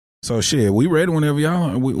So shit, we ready whenever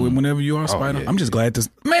y'all, whenever you are, Spider. Yeah. I'm just glad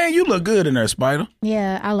man, you look good in there, Spider.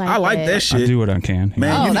 Yeah, I like that shit. I do what I can.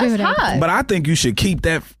 Man, that's hot. But I think you should keep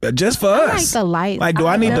that just for us. I like the light. Like, do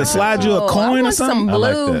I need to slide you a coin or something? Some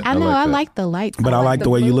blue. I like the light. But I like the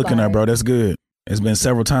way you looking there, bro. That's good. It's been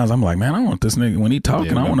several times. I'm like, man, I want this nigga when he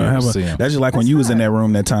talking. I want to have a. That's just like when you was in that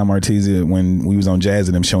room that time, Artesia, when we was on Jazz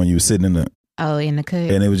and them showing you sitting in the. Oh, in the cut.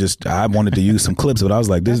 And it was just, I wanted to use some clips, but I was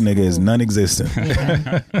like, this nigga is non-existent.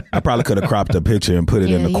 Yeah. I probably could have cropped a picture and put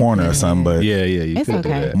it in the corner or something, but you it's could okay. do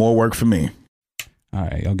that. More work for me. All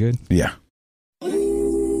right, y'all good? Yeah.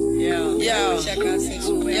 Yo, check out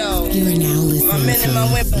yo. You are now listening to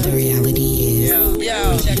The Reality Is. The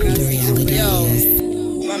Reality Is.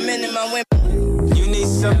 My men in my whip. You need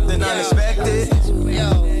something unexpected.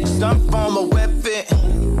 Some form of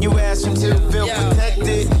weapon. You ask him to feel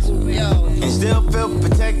protected. And still feel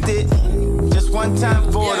protected. Just one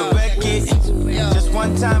time for the record. Just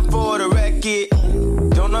one time for the record.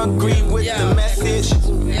 Don't agree with the message.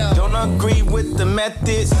 Don't agree with the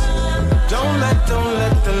methods. Don't let the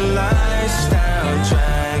lifestyle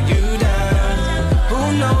drag you down.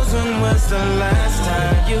 Who knows when was the last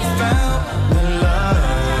time you found the love?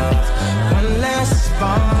 One last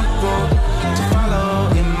sparkle to follow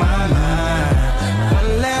in my life.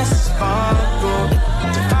 One last sparkle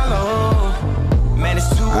to follow. Man, it's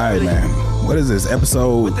too all right, man. What is this?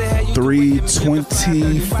 Episode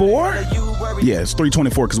 324? Yeah, it's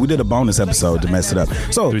 324 because we did a bonus episode to mess it up.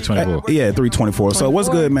 So 324. 324. So what's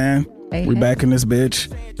good, man? We back in this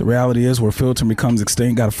bitch. The reality is where filter becomes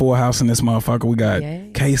extinct. Got a full house in this motherfucker. We got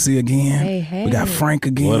Casey again. We got Frank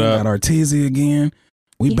again. What up? We got Artesia again.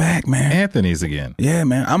 We back, man. Anthony's again. Yeah,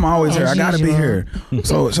 man. I'm always here. I gotta be here.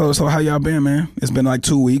 So how y'all been, man? It's been like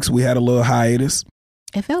 2 weeks. We had a little hiatus.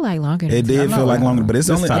 It felt like longer. It did feel like longer, but it's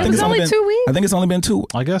only. I think it's only been 2 weeks. I think it's only been 2.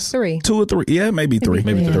 I guess 3. 2 or 3. Yeah, maybe 3.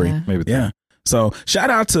 Maybe Yeah. 3. Maybe 3. Yeah. So shout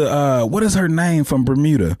out to what is her name from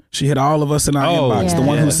Bermuda? She hit all of us in our inbox. The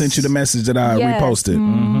one who sent you the message that I reposted.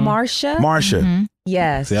 Marsha. Marsha.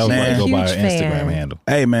 Yes. See, I was about to go by her Huge Instagram fan. handle.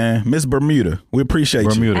 Hey man, Miss Bermuda. We appreciate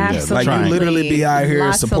Bermuda, you. yeah. Absolutely. Like you literally be out here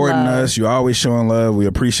Lots of supporting love. us. You're always showing love. We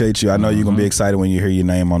appreciate you. I know you're gonna be excited when you hear your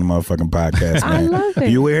name on the motherfucking podcast, man. I love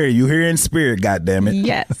it. You here. You here in spirit, goddammit.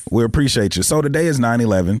 Yes. We appreciate you. So today is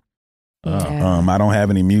 9/11. Yeah. I don't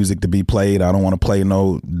have any music to be played. I don't want to play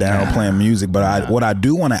no down playing music. But what I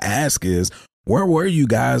do want to ask is, where were you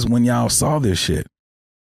guys when y'all saw this shit?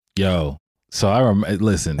 Yo, so I remember.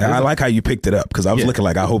 Listen, I like how you picked it up because I was looking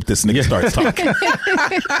like, I hope this nigga starts talking.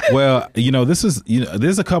 well,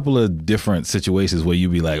 there's a couple of different situations where you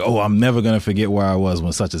be like, oh, I'm never gonna forget where I was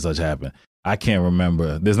when such and such happened. I can't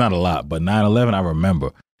remember. There's not a lot, but 9/11 I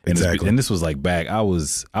remember. Exactly. And this was like back. I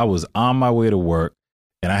was on my way to work.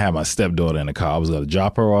 And I had my stepdaughter in the car. I was going to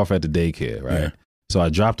drop her off at the daycare, right? Yeah. So I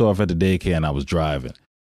dropped her off at the daycare and I was driving.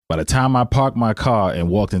 By the time I parked my car and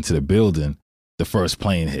walked into the building, the first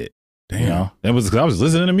plane hit. Damn. You know? It was 'cause I was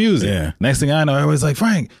listening to music. Yeah. Next thing I know, everybody's like,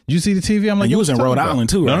 Frank, did you see the TV? I'm like, you what was in talking Rhode about? Island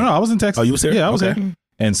too, right? No, I was in Texas. Oh, you was there? Yeah, I was Okay. there.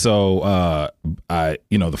 And so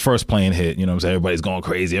the first plane hit, you know what I'm saying? Everybody's going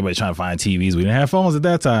crazy. Everybody's trying to find TVs. We didn't have phones at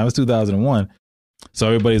that time. It was 2001. So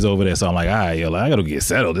everybody's over there. So I'm like, all right, I got to get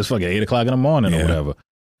settled. It's fucking 8 o'clock in the morning or whatever.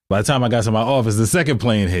 By the time I got to my office, the second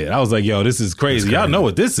plane hit. I was like, yo, this is crazy. Y'all know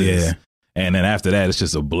what this is. Yeah. And then after that, it's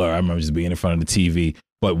just a blur. I remember just being in front of the TV.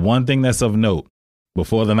 But one thing that's of note,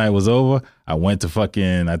 before the night was over, I went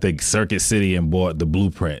to I think Circuit City and bought the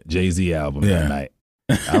Blueprint Jay-Z album that night.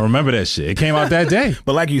 I remember that shit. It came out that day.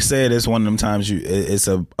 But like you said, it's one of them times it's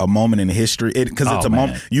a moment in history because it's a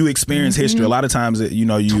moment you experience history. A lot of times,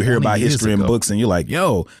 you hear about history in books and you're like,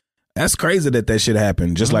 yo, that's crazy that shit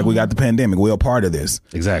happened. Just like we got the pandemic. We're a part of this.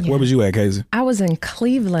 Exactly. Where was you at, Casey? I was in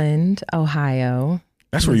Cleveland, Ohio.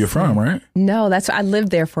 That's where you're from, right? No, I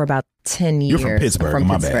lived there for about 10 years. You're from Pittsburgh,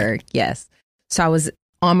 my bad. Pittsburgh, yes. So I was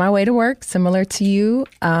on my way to work, similar to you,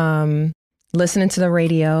 listening to the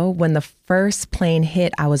radio. When the first plane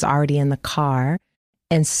hit, I was already in the car.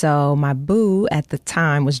 And so my boo at the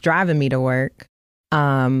time was driving me to work.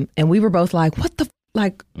 And we were both like, what the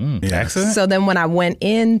Accident? So then when I went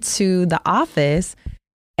into the office,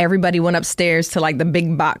 everybody went upstairs to like the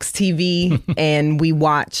big box TV and we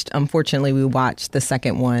watched the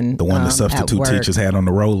second one. The one the substitute teachers had on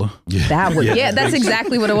the roller. That was, that's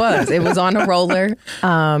exactly what it was. It was on a roller.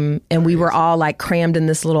 And we were all like crammed in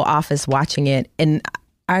this little office watching it. And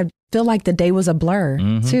I feel like the day was a blur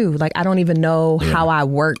too. Like I don't even know how I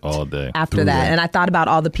worked all day after that. And I thought about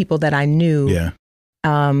all the people that I knew. Yeah.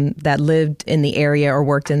 That lived in the area or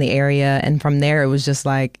worked in the area. And from there, it was just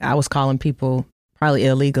like I was calling people probably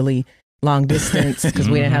illegally long distance because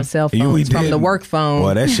we didn't have cell phones from the work phone.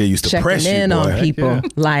 Boy, that shit used to press you, in boy. on people.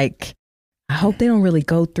 Like, I hope they don't really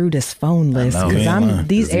go through this phone list because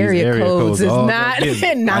these area codes is not in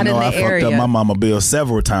the area. Fucked up my mama bill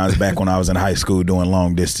several times back when I was in high school doing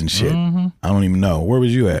long distance shit. I don't even know. Where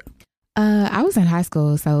was you at? I was in high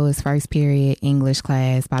school, so it was first period English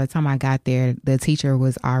class. By the time I got there, the teacher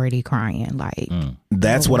was already crying. Like,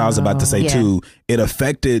 that's what I was about to say too. It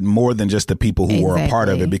affected more than just the people who were a part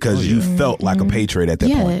of it because you felt like a patriot at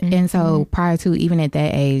that point. And so prior to, even at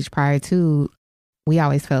that age, we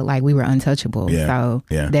always felt like we were untouchable. So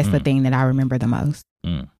that's the thing that I remember the most.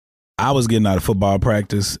 I was getting out of football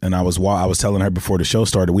practice, and I was telling her before the show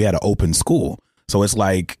started, we had an open school. So it's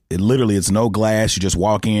like, it's no glass. You just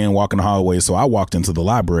walk in the hallway. So I walked into the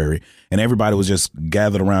library and everybody was just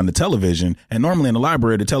gathered around the television. And normally in the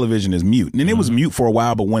library, the television is mute. And it was mute for a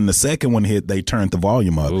while. But when the second one hit, they turned the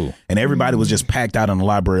volume up. And everybody was just packed out in the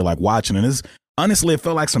library, like watching. And honestly, it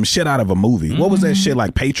felt like some shit out of a movie. What was that shit,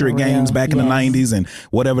 like Patriot Games back in the 90s and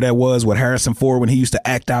whatever that was with Harrison Ford when he used to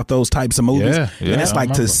act out those types of movies? And it's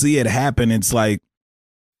like, to see it happen, it's like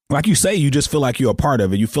you say, you just feel like you're a part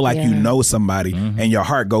of it. You feel like you know somebody and your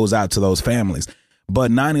heart goes out to those families.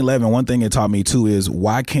 But 9/11, one thing it taught me too is,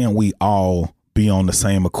 why can't we all be on the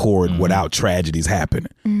same accord without tragedies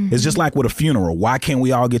happening? It's just like with a funeral. Why can't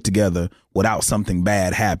we all get together without something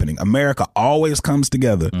bad happening? America always comes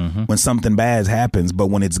together when something bad happens, but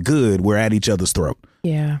when it's good, we're at each other's throat.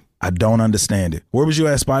 Yeah. I don't understand it. Where was you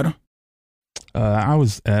at, Spider? I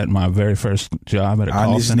was at my very first job at a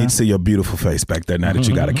call center. I need to see your beautiful face back there now that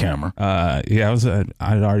you got a camera.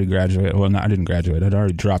 I'd already graduated. Well, no, I didn't graduate. I'd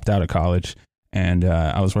already dropped out of college, and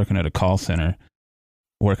I was working at a call center,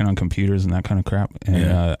 working on computers and that kind of crap.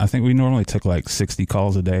 And I think we normally took like 60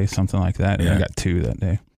 calls a day, something like that. And I got 2 that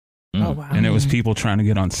day. Oh, wow. And it was people trying to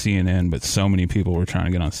get on CNN, but so many people were trying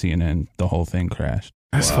to get on CNN, the whole thing crashed.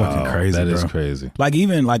 That's fucking crazy. That bro. is crazy. Like,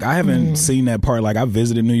 even like, I haven't seen that part. Like, I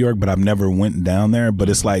visited New York, but I've never went down there. But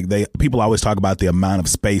it's like people always talk about the amount of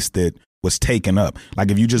space that was taken up.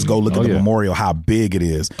 Like, if you just go look at the memorial, how big it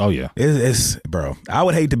is. Oh yeah, it's bro. I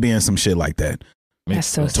would hate to be in some shit like that. That's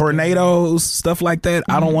so tornadoes, stuff like that.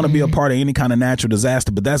 I don't want to be a part of any kind of natural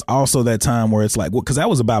disaster. But that's also that time where it's like, because that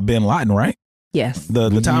was about Bin Laden, right? Yes. The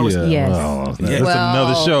towers. Yes. Well, that's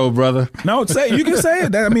another show, brother. No, you can say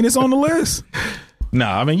it. I mean, it's on the list. No,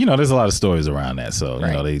 I mean, there's a lot of stories around that. So,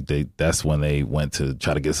 they that's when they went to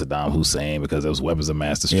try to get Saddam Hussein because there was weapons of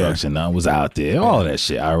mass destruction. None was out there. All of that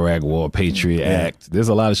shit. Iraq War, Patriot Act. There's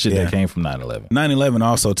a lot of shit that came from 9/11. 9/11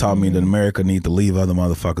 also taught me that America need to leave other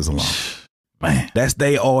motherfuckers alone. Man, that's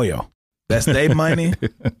their oil. That's their money.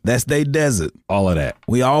 That's their desert. All of that.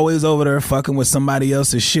 We always over there fucking with somebody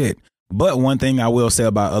else's shit. But one thing I will say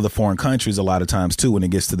about other foreign countries a lot of times too, when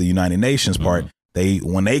it gets to the United Nations part,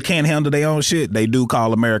 when they can't handle their own shit, they do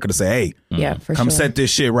call America to say, hey, come set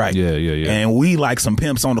this shit right. Yeah. And we like some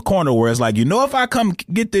pimps on the corner where it's like, if I come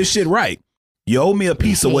get this shit right, you owe me a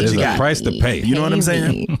piece of what you got. There's a price to pay. You know what I'm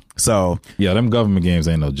saying? So them government games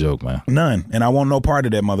ain't no joke, man. None. And I want no part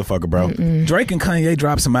of that motherfucker, bro. Drake and Kanye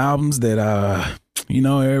dropped some albums that,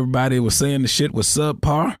 everybody was saying the shit was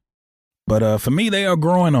subpar. But for me, they are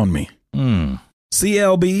growing on me.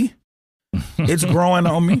 CLB. It's growing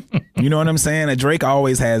on me. You know what I'm saying? And Drake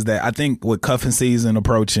always has that. I think with cuffing season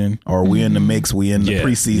approaching, or we in the mix, we in the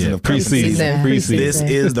preseason of cuffing season. This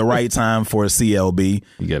is the right time for a CLB.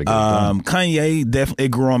 You gotta get it done. Kanye definitely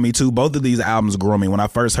grew on me too. Both of these albums grew on me. When I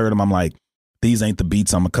first heard them, I'm like, these ain't the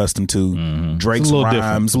beats I'm accustomed to. Drake's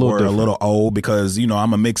rhymes were a little old because,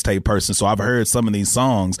 I'm a mixtape person. So I've heard some of these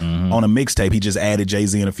songs on a mixtape. He just added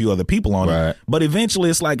Jay-Z and a few other people on it. But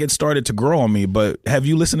eventually it's like it started to grow on me. But have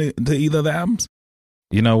you listened to either of the albums?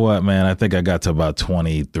 You know what, man? I think I got to about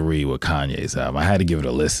 23 with Kanye's album. I had to give it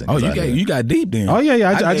a listen. Oh, you got deep then. Oh,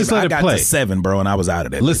 yeah. I just let it play. I got to 7, bro, and I was out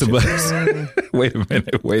of that. Listen, but wait a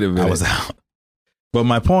minute. I was out. But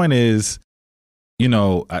my point is,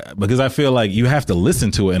 because I feel like you have to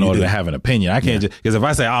listen to it in order to have an opinion. I can't just, because if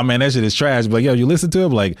I say, oh man, that shit is trash, but you listen to it,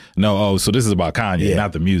 like, no, so this is about Kanye,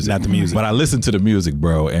 not the music. Not the music. But I listen to the music,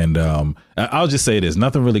 bro. And I'll just say this,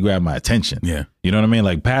 nothing really grabbed my attention. Yeah. You know what I mean?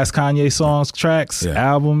 Like past Kanye songs, tracks,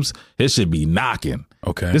 albums, it should be knocking.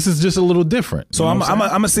 Okay. This is just a little different. So I'm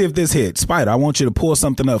going to see if this hits. Spider, I want you to pull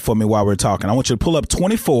something up for me while we're talking. I want you to pull up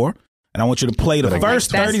 24. And I want you to play the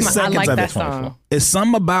first 30 seconds of it. Song. It's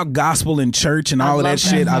something about gospel and church and all of that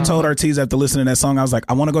shit. I told Ortiz after listening to that song, I was like,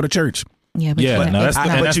 I want to go to church. Yeah, but you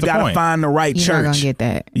got to find the right church. You're not going to get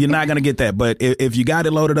that. You're not going to get that. But if you got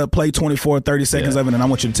it loaded up, play 24, 30 seconds of it, and I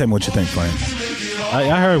want you to tell me what you think, friend.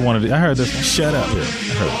 I heard one of the. I heard this one. Shut up. Yeah, I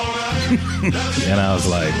heard it. And I was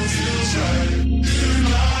like,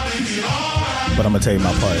 but I'm gonna tell you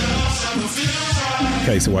my part.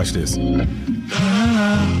 Okay, so watch this.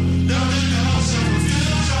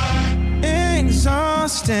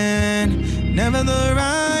 Exhausting, never the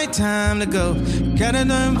right time to go. Gotta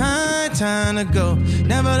the right time to go.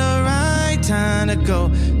 Never the right time to go.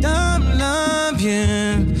 Don't love you,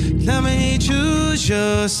 love me, choose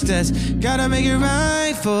your steps. Gotta make it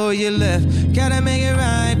right for you left. Gotta make it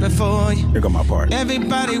right before you. Here go my part.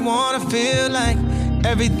 Everybody wanna feel like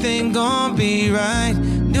everything gon' be right.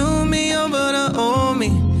 Do me over the old me.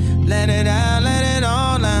 Let it out, let it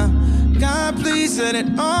all out. God, please set it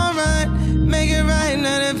all right. Make it right,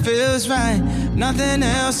 let it feels right. Nothing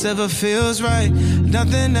else ever feels right.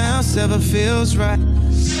 Nothing else ever feels right.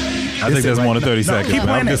 I think that's more than 30 seconds. Keep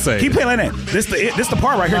playing I'm just saying. Keep playing that. This the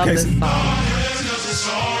part right here, Casey.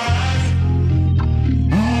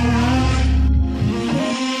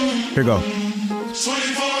 Here go.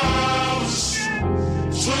 24 hours.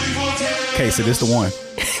 24 days. Casey, this the one.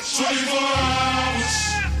 24 hours.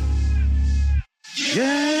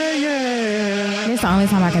 Yeah, yeah. It's the only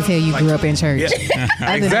time I can tell you grew up in church. Yeah.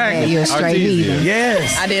 Other than that, you're a straight heathen.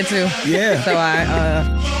 Yes. I did too. Yeah. So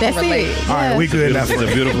That's relate. it. All right, we good now. It's a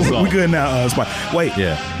beautiful song. We good now, Spot. Wait.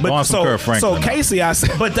 Yeah. But Go on some Kirk so Franklin. Casey,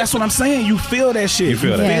 but that's what I'm saying. You feel that shit. You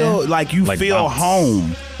feel that. feel like you Like feel bounce.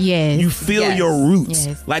 home. Yes. You feel Yes. your roots.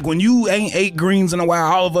 Yes. Like when you ain't ate greens in a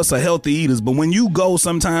while, all of us are healthy eaters. But when you go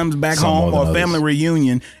sometimes back Some home more or than a family others.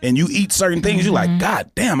 reunion and you eat certain things, you're like, God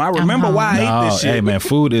damn, I remember why I ate this shit. Hey man,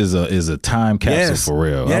 food is a time capsule Yes. for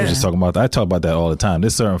real. I Yeah. was just talking about that. I talk about that all the time.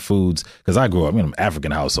 There's certain foods because I grew up in an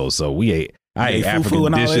African household, so I ate fufu African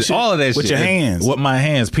and all that dishes, shit? all of that With shit your hands. with my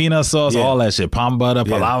hands, peanut sauce, Yeah. all that shit, palm butter,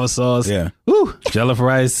 Yeah. palawa sauce, Yeah. woo, jollof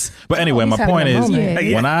rice. But anyway, my he's having point a is, moment.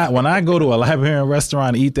 Yeah. when I go to a Liberian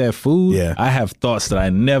restaurant and eat that food, Yeah. I have thoughts that I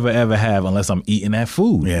never ever have unless I'm eating that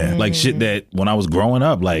food. Yeah. Like shit that when I was growing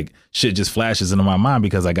up, like shit just flashes into my mind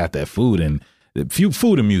because I got that food and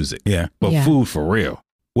food and music. Yeah. But Yeah. food for real.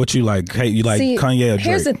 What you like? Hey, you like See, Kanye or Drake?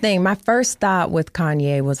 here's the thing. My first thought with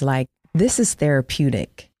Kanye was like, this is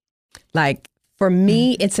therapeutic. Like, for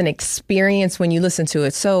me, it's an experience when you listen to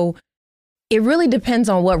it. So it really depends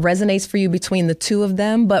on what resonates for you between the two of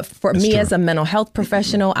them. But for me, as a mental health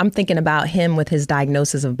professional, I'm thinking about him with his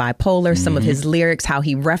diagnosis of bipolar, some of his lyrics, how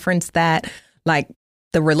he referenced that, like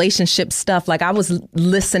the relationship stuff. Like I was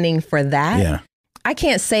listening for that. Yeah. I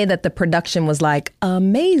can't say that the production was like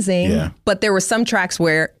amazing, but there were some tracks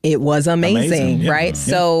where it was amazing. Yeah. Right? Yeah.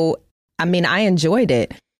 So, I mean, I enjoyed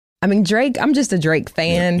it. I mean, Drake, I'm just a Drake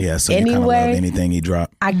fan. Yeah, so anyway, you kind of love anything he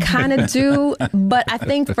dropped. I kind of do, but I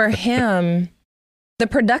think for him, the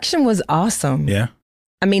production was awesome. Yeah.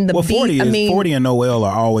 I mean, the beat, 40 and Noel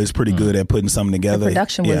are always pretty good at putting something together. The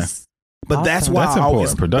production was But awesome. that's why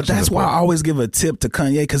That's why I always give a tip to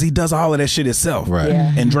Kanye because he does all of that shit himself. Right.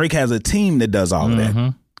 Yeah. And Drake has a team that does all of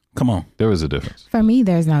that. Come on. There is a difference. For me,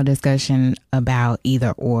 there's no discussion about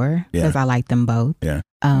either or because I like them both. Yeah.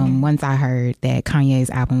 Once I heard that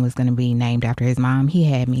Kanye's album was going to be named after his mom, he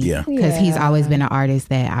had me. Yeah. Because he's always been an artist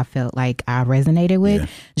that I felt like I resonated with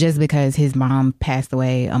just because his mom passed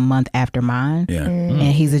away a month after mine. Yeah. And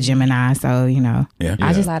he's a Gemini. So, you know,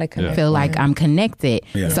 I just feel like I'm connected.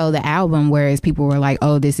 Yeah. So the album, whereas people were like,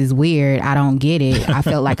 oh, this is weird, I don't get it. I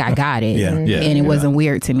felt like I got it. Yeah. Yeah. And it wasn't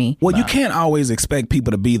weird to me. Well, you can't always expect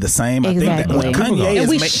people to be the same. Exactly. I think that when Kanye And is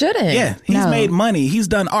we shouldn't. Yeah. He's made money. He's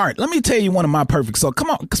done art. Let me tell you one of my perfect. So come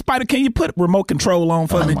on, Spider, can you put remote control on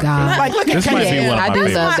for me? God. Like, look at This might be Kanye. one of I my do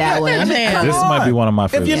favorites. love that one. This might be one of my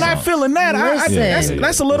If favorites. you're not feeling that,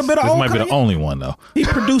 that's a little bit of This old might be the Kanye. only one though. He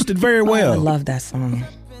produced it very I well. love that song.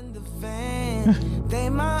 They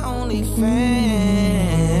my only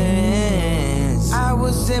fans. I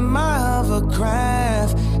was in my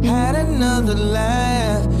hovercraft, had another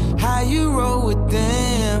laugh. How you roll with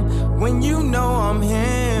them when you know I'm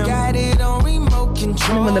him? Got it on remote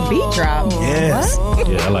control. And when the beat dropped. Yes. What?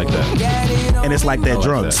 Yeah, I like that. And it's like that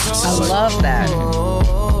drums. I love that.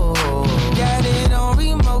 Got it on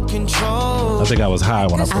remote control. I think I was high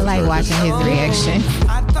when I first I like heard watching his reaction.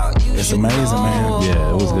 I thought you It's amazing, man.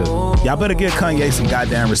 Yeah, it was good. Y'all better give Kanye some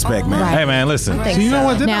goddamn respect, man. Right. Hey man, listen. think So you know so.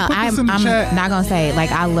 what? Didn't Now, I put I'm this in the chat? not going to say,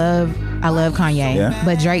 like, I love Kanye, Yeah.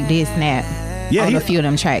 but Drake did snap Yeah, on he- a few of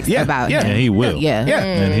them tracks about yeah. him. And he will. Yeah. Yeah.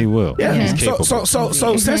 And he will. Yeah. He's So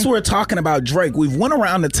capable. since we're talking about Drake, we've went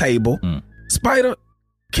around the table. Spider,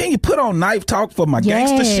 Can you put on Knife Talk for my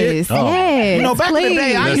gangster shit? Oh. Yes, you know, back in the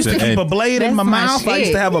day, I used to keep a blade in my mouth. Shit. I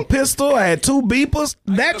used to have a pistol. I had 2 beepers.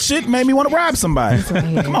 That shit made me want to rob somebody.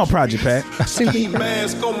 Come on, Project Pat.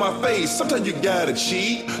 Mask on my face. Sometimes you gotta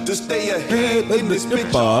cheat to stay ahead in this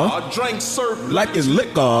picture. I drink surf like it's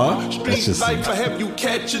liquor. Street life, I have you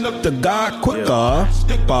catching up the guard quicker.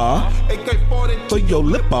 Stick bar AK-40 for your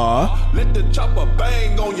lip bar. Let the chopper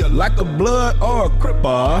bang on you like a blood or a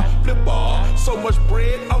cripper. Flipper. So much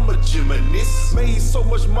bread, I'm a gymnast. Made so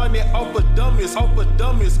much money off of dummies,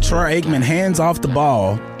 Troy Aikman hands off the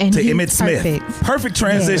ball and to Emmitt Smith. Perfect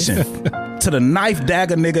transition to the knife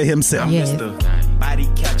dagger nigga himself. Yes. Body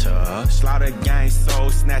catcher, slaughter gang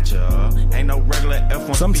soul snatcher. Ain't no regular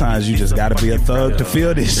F1. Sometimes you just gotta be a thug to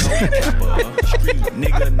feel this shit.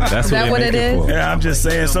 That's what it is. Yeah, I'm just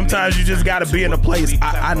saying. Sometimes you just gotta be in a place.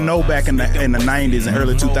 I know back in the 90s and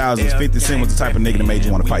early 2000s, 50 Cent was the type of nigga that made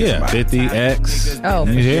you want to fight somebody. 50 X. Oh,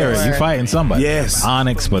 you hear it. You fighting somebody. Yes.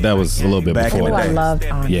 Onyx, but that was a little bit back before in the that. day. I loved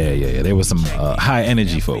Onyx. Yeah. There was some high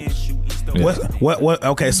energy folks. Yeah. What?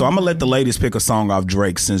 Okay, so I'm gonna let the ladies pick a song off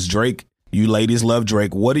Drake. Since Drake, you ladies love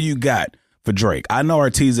Drake. What do you got for Drake? I know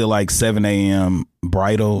Artesia like 7 a.m.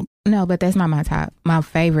 Bridal. No, but that's not my top. My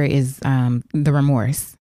favorite is The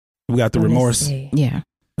Remorse. We got The Remorse. Yeah.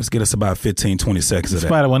 Let's get us about 15, 20 seconds of that.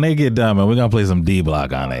 Spider, when they get done, man, we're gonna play some D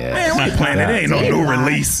Block on their ass. Man, we ain't playing that. It ain't no new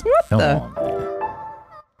release. Come on.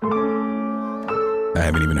 I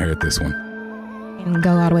haven't even heard this one. And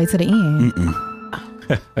go all the way to the end.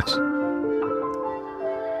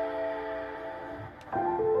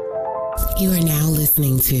 You are now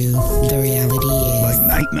listening to The Reality Is.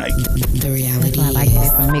 Like Night. The Reality Is. I like it.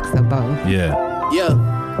 It's a mix of both. Yeah.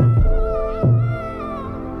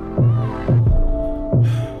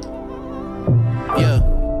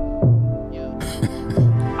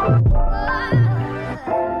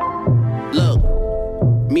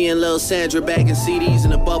 Look, me and Lil Sandra bagging CDs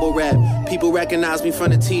in a bubble wrap. People recognize me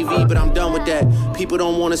from the TV, but I'm done with that. People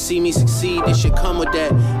don't want to see me succeed, this shit come with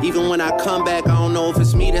that. Even when I come back, I don't know if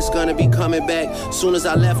it's me that's gonna be coming back. Soon as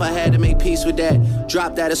I left, I had to make peace with that.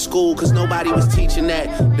 Dropped out of school, cause nobody was teaching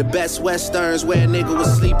that. The best Westerns where a nigga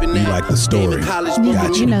was sleeping at. You like the story.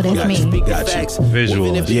 You know that's me.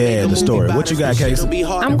 Visual. Yeah, the story. What you got, Casey?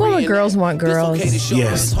 I'm going with Girls Want Girls.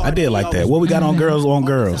 Yes, I did like that. What we got on Girls Want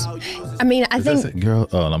Girls? I mean, I think... Girl,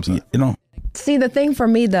 I'm sorry. You know... See, the thing for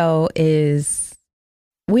me, though, is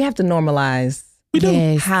we have to normalize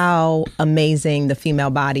how amazing the female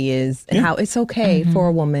body is and how it's okay for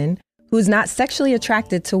a woman who's not sexually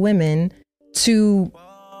attracted to women to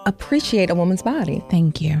appreciate a woman's body.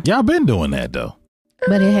 Thank you. Y'all been doing that, though.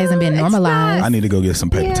 But it hasn't been normalized. I need to go get some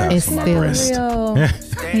paper towels for my breast. Yo,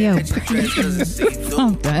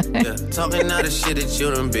 talking all the shit that you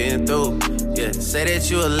done been through. Yeah, say that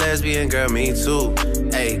you a lesbian, girl, me too.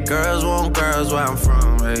 Hey, girls want girls where I'm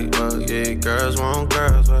from. Hey, well, yeah, girls want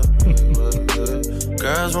girls where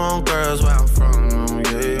girls want girls where I'm from.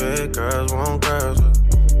 Yeah, girls want girls where.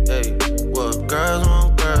 Hey, well, girls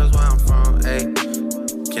want girls where I'm from. Hey,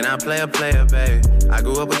 can I play a player, babe? I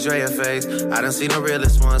grew up with Drea face. I done seen the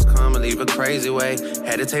realest ones come and leave a crazy way.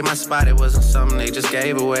 Had to take my spot, it wasn't something they just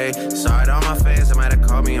gave away. Sorry to all my fans that might have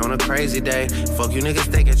called me on a crazy day. Fuck you niggas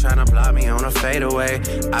thinking trying to block me on a fadeaway.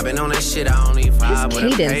 I've been on that shit, I only vibe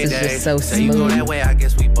with a payday. Is just so Say you go that way, I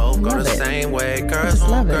guess we both go the same way. Girls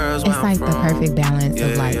want girls it's like the perfect balance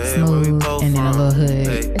of like smooth and then a little hood.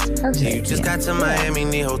 It's perfect. You just got to Miami,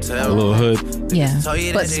 need hotel. A little hood. Yeah.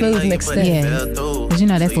 But smooth mixed in. Yeah. But you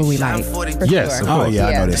know that's what we like. Yes. Sure. Oh yeah,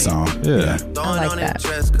 I know this song. Yeah. I like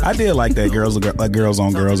that. I did like that. Girls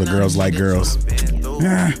on girls or girls like girls.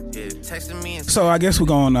 Yeah. So I guess we're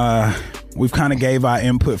going. We've kind of gave our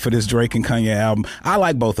input for this Drake and Kanye album. I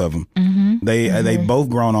like both of them. They both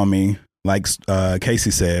grown on me. Like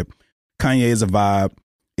Casey said, Kanye is a vibe.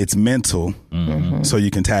 It's mental, so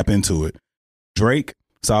you can tap into it. Drake,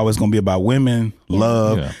 it's always going to be about women,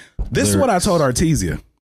 love. Yeah. This is what I told Artesia.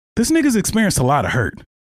 This nigga's experienced a lot of hurt.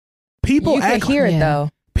 People you act can hear it though.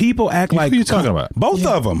 People act like who you talking about? Both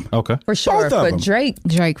of them. Okay, for sure. Both of but them.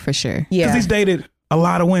 Drake for sure. Yeah, because he's dated a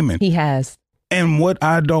lot of women. He has. And what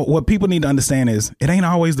people need to understand is it ain't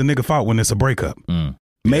always the nigga fault when it's a breakup.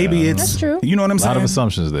 Maybe it's that's true. You know what I'm saying? A lot of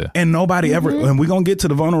assumptions there. And nobody ever. And we're gonna get to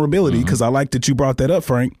the vulnerability because I like that you brought that up,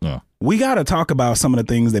 Frank. Yeah. We got to talk about some of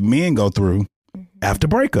the things that men go through after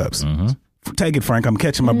breakups. Take it, Frank. I'm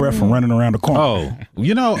catching my breath from running around the corner. Oh,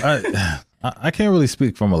 you know, I can't really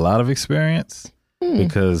speak from a lot of experience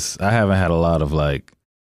because I haven't had a lot of like,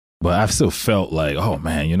 but I've still felt like, oh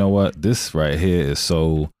man, you know what? This right here is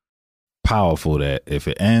so powerful that if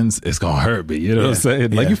it ends, it's gonna hurt me. You know what I'm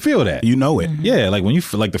saying? Like you feel that, you know it. Yeah, like when you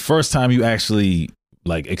feel like the first time you actually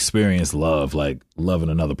like experience love, like loving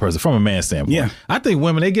another person from a man's standpoint. Yeah. I think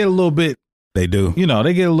women, they get a little bit. They do. You know,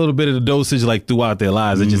 they get a little bit of the dosage like throughout their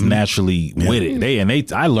lives. They're just naturally with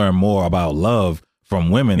it. I learn more about love from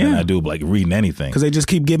women than I do like reading anything. Because they just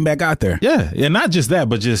keep getting back out there. Yeah. And not just that,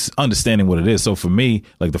 but just understanding what it is. So for me,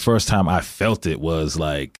 like the first time I felt it was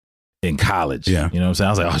like in college. Yeah. You know what I'm saying?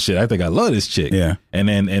 I was like, oh shit, I think I love this chick. Yeah. And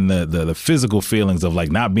then the physical feelings of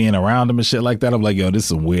like not being around them and shit like that, I'm like, yo, this is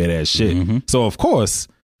some weird ass shit. So of course,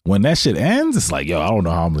 when that shit ends, it's like, yo, I don't know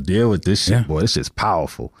how I'm gonna deal with this shit, boy. This shit's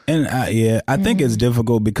powerful. And I think it's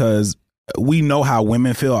difficult because we know how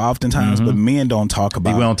women feel oftentimes, but men don't talk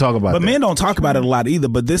about it. We don't talk about it. But men don't talk about it a lot either.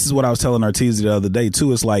 But this is what I was telling Arteezy the other day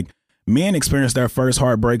too. It's like men experience their first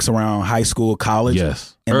heartbreaks around high school, college.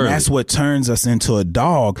 Yes. And that's what turns us into a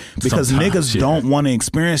dog because niggas don't want to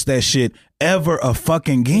experience that shit ever a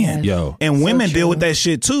fucking again. Yo. And women deal with that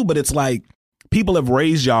shit too, but it's like people have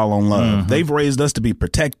raised y'all on love. They've raised us to be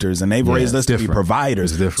protectors and they've raised us to be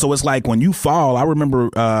providers. So it's like when you fall, I remember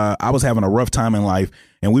I was having a rough time in life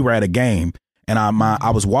and we were at a game and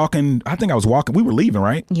I was walking, we were leaving,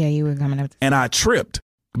 right? Yeah, you were coming up. And I tripped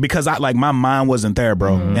because my mind wasn't there,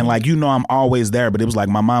 bro. And like, you know, I'm always there, but it was like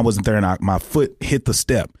my mind wasn't there and my foot hit the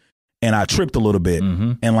step and I tripped a little bit.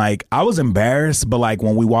 And like, I was embarrassed, but like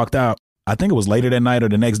when we walked out, I think it was later that night or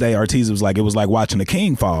the next day, Arteezy was like, it was like watching the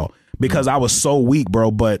king fall because I was so weak,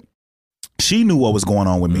 bro. But she knew what was going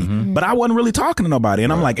on with me, but I wasn't really talking to nobody.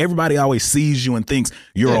 And I'm like, everybody always sees you and thinks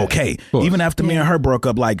you're okay. Even after me and her broke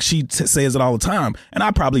up, like she says it all the time. And I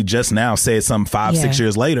probably just now said something 5-6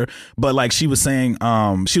 years later, but like she was saying,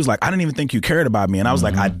 she was like, I didn't even think you cared about me. And I was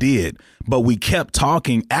like, I did. But we kept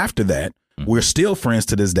talking after that. We're still friends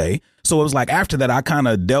to this day. So it was like after that, I kind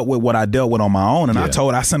of dealt with what I dealt with on my own. And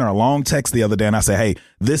I sent her a long text the other day and I said, hey,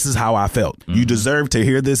 this is how I felt. You deserve to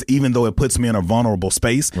hear this, even though it puts me in a vulnerable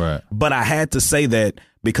space. Right. But I had to say that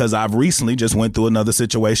because I've recently just went through another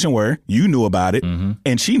situation where you knew about it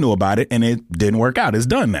and she knew about it and it didn't work out. It's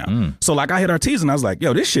done now. So like I hit Arteezy and I was like,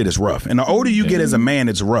 yo, this shit is rough. And the older you get as a man,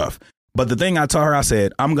 it's rough. But the thing I told her, I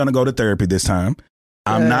said, I'm going to go to therapy this time.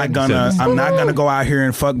 I'm not gonna go out here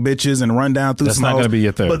and fuck bitches and run down through That's snows. not gonna be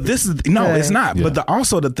your therapy. But this is it's not. Yeah. But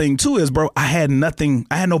also the thing too is, bro, I had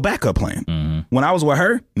no backup plan. When I was with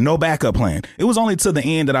her, no backup plan. It was only to the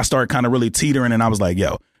end that I started kind of really teetering and I was like,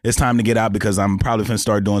 yo, it's time to get out because I'm probably finna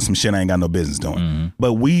start doing some shit I ain't got no business doing.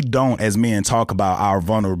 But we don't, as men, talk about our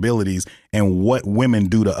vulnerabilities and what women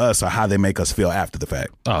do to us or how they make us feel after the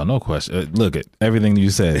fact. Oh, no question. Look at everything you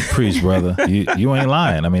said. Preach, brother. You ain't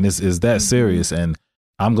lying. I mean, it's that serious. And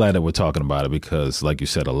I'm glad that we're talking about it because, like you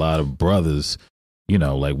said, a lot of brothers, you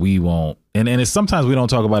know, like we won't, and it's sometimes we don't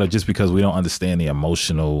talk about it just because we don't understand the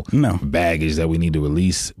emotional baggage that we need to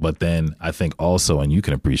release. But then I think also, and you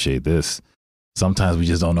can appreciate this, sometimes we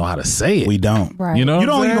just don't know how to say it. We don't. Right. You know, you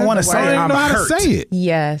don't even want to say I'm hurt. Say it.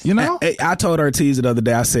 Yes. You know, I told Arteezy the other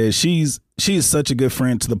day. I said she is such a good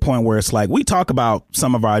friend to the point where it's like we talk about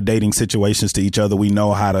some of our dating situations to each other. We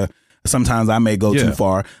know how to. Sometimes I may go too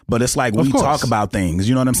far, but it's like we talk about things.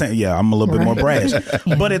 You know what I'm saying? Yeah, I'm a little bit more brash.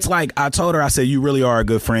 But it's like I told her, I said, you really are a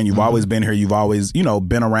good friend. You've always been here. You've always, you know,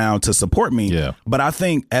 been around to support me. Yeah. But I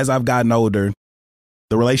think as I've gotten older,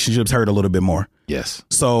 the relationships hurt a little bit more. Yes.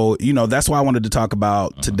 So, you know, that's why I wanted to talk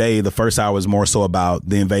about today. The first hour is more so about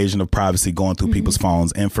the invasion of privacy going through people's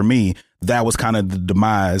phones. And for me, that was kind of the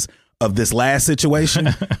demise of this last situation,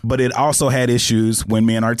 but it also had issues when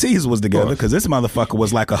me and Arteezy was together because this motherfucker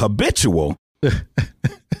was like a habitual.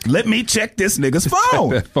 Let me check this nigga's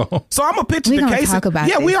phone. So I'm gonna picture the case. Talk about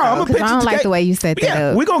we are. I'm gonna picture. I don't like the way you said that.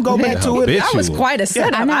 Yeah, we're gonna go back to it. That was quite a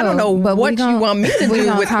setup. I don't know what you want me to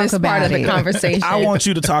do with this part of the conversation. I want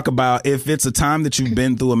you to talk about if it's a time that you've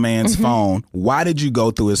been through a man's phone. Why did you go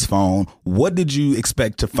through his phone? What did you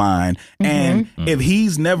expect to find? And if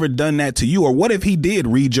he's never done that to you, or what if he did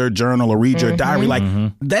read your journal or read your diary? Like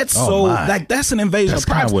that's that's an invasion of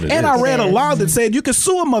privacy. And I read a law that said you can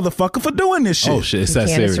sue a motherfucker for doing this shit. Oh shit, it's that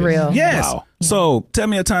serious. It's real. Yes. Wow. So tell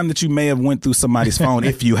me a time that you may have went through somebody's phone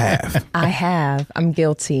if you have. I have. I'm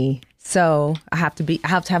guilty. So I have to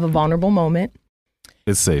have a vulnerable moment.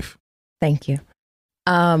 It's safe. Thank you.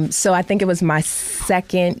 So I think it was my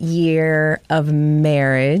second year of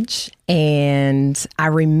marriage and I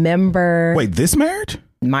remember. Wait, this marriage?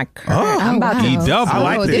 My current. I'm about to double. I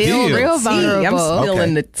like the deal. Real vulnerable. I'm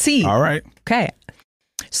spilling the tea. All right. Okay.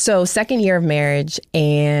 So second year of marriage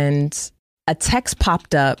and a text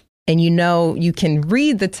popped up and you can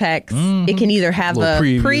read the text. It can either have a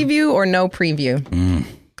preview or no preview.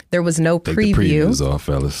 There was no preview, the off,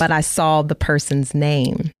 fellas. but I saw the person's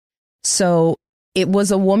name. So it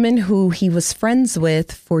was a woman who he was friends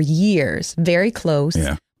with for years, very close.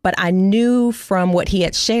 Yeah. But I knew from what he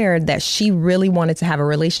had shared that she really wanted to have a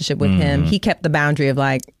relationship with him. He kept the boundary of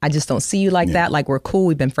like, I just don't see you like that. Like, we're cool.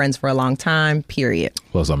 We've been friends for a long time, period.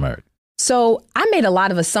 Plus, I'm married. So I made a lot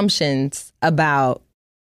of assumptions about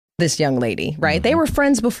this young lady, right? They were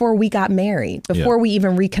friends before we got married, before we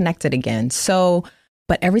even reconnected again. So,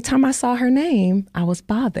 but every time I saw her name, I was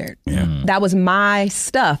bothered. That was my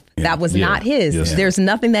stuff. That was not his. There's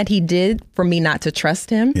nothing that he did for me not to trust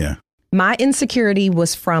him. My insecurity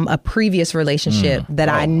was from a previous relationship that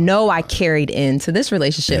I know I carried into this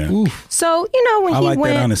relationship. So, you know, when he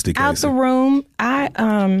went out the room,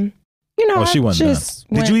 I, you know, she wasn't just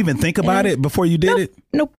did you even think about it before you did it?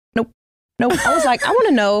 Nope. I was like, I want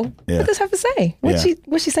to know what this have to say. What's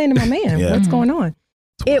she saying to my man? What's going on?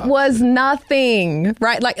 It was nothing,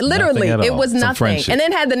 right? Like literally, it was nothing. And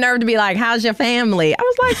then had the nerve to be like, how's your family? I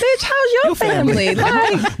was like, bitch, how's your family?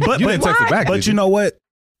 Like, but you didn't text it back. But you know what?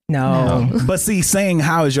 No. But see, saying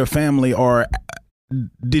how is your family, or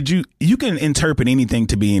you can interpret anything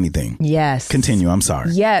to be anything. Yes. Continue. I'm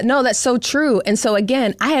sorry. Yeah, no, that's so true. And so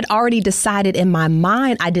again, I had already decided in my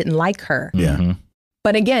mind I didn't like her. Yeah.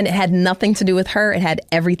 But again, it had nothing to do with her. It had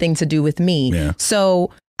everything to do with me. Yeah. So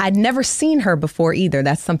I'd never seen her before either.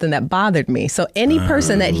 That's something that bothered me. So any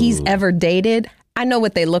person that he's ever dated, I know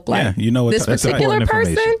what they look like. Yeah, you know what this particular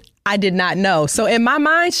person, I did not know. So in my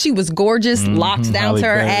mind, she was gorgeous, locks down to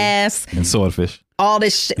her ass. And swordfish. All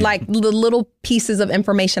this shit, like the little pieces of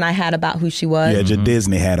information I had about who she was. You had your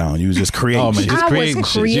Disney hat on. You was just creating. Oh, man, just I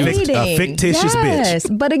was creating a fictitious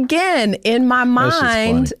bitch. But again, in my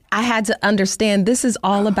mind, I had to understand this is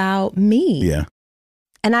all about me. Yeah.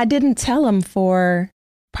 And I didn't tell him for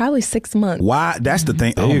probably 6 months. Why? That's the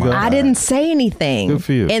thing. I didn't say anything. Good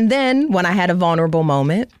for you. And then when I had a vulnerable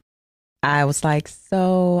moment, I was like,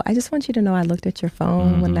 so I just want you to know I looked at your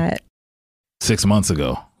phone when that 6 months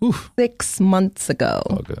ago. Oof. 6 months ago.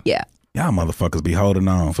 Okay. Yeah. Y'all motherfuckers be holding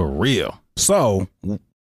on. For real. So,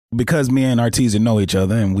 because me and Artesia know each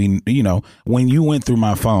other, and we, you know, when you went through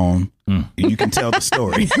my phone, you can tell the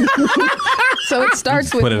story. So it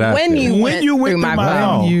starts with when you went through my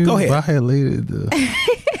phone. You Go ahead. Violated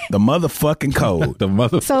the motherfucking code.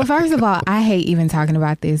 So first of all, I hate even talking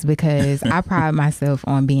about this because I pride myself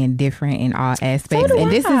on being different in all aspects. So do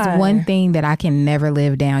and this is one thing that I can never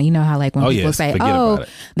live down. You know how like when people say,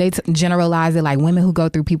 they generalize it, like women who go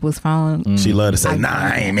through people's phones. She love to say, nah,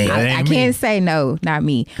 I ain't me. I can't say no, not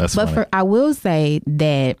me. That's but funny. I will say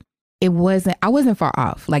that I wasn't far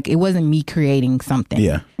off. Like it wasn't me creating something.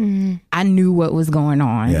 Yeah. I knew what was going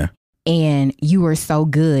on. Yeah. And you were so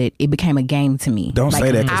good, it became a game to me. Don't say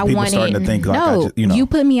that because people starting to think like no, you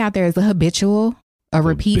put me out there as a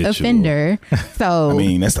repeat offender. So I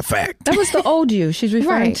mean, that's the fact. That was the old you. She's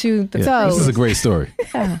referring to the this is a great story.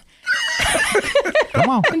 Yeah. Come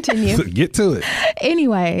on. Continue. Get to it.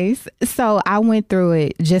 Anyways, so I went through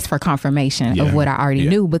it just for confirmation of what I already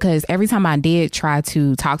knew, because every time I did try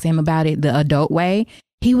to talk to him about it the adult way,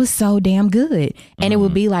 he was so damn good. And it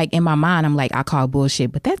would be like in my mind, I'm like, I call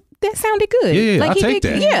bullshit, but that sounded good. Yeah, like I'll take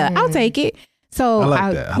that. Yeah, I'll take it. So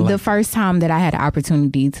the first time that I had the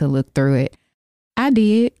opportunity to look through it, I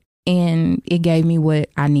did. And it gave me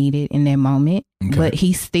what I needed in that moment. Okay. But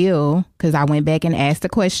he still, because I went back and asked a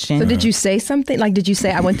question. So did you say something? Like, did you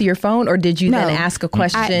say I went through your phone, or did you then ask a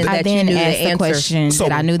question I then you knew asked the answer? A question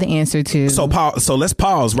that I knew the answer to. So let's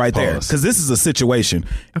pause right there, because this is a situation.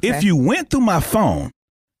 Okay. If you went through my phone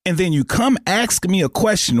and then you come ask me a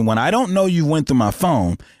question when I don't know you went through my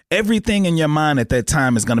phone, everything in your mind at that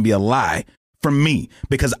time is going to be a lie. From me,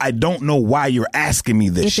 because I don't know why you're asking me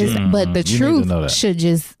this shit. But the truth should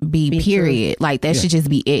just be period. True. Like that should just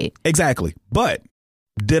be it. Exactly. But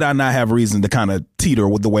did I not have reason to kind of teeter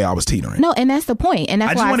with the way I was teetering? No, and that's the point. And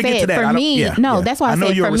that's why I said for me, that's why I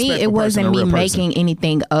said for me, it wasn't me making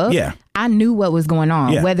anything up. Yeah. I knew what was going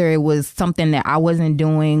on, whether it was something that I wasn't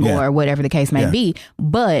doing or whatever the case may be.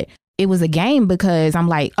 But it was a game because I'm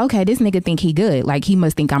like, okay, this nigga think he good. Like he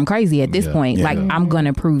must think I'm crazy at this point. Like I'm going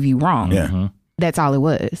to prove you wrong. Yeah. That's all it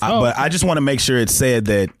was. But I just want to make sure it's said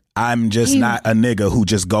that I'm just not a nigga who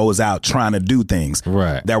just goes out trying to do things.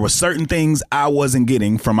 Right. There were certain things I wasn't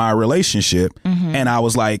getting from our relationship. And I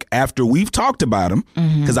was like, after we've talked about them,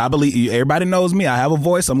 because I believe everybody knows me, I have a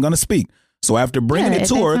voice, I'm going to speak. So after bringing it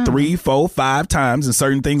to her 3, 4, 5 times and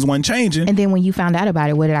certain things weren't changing. And then when you found out about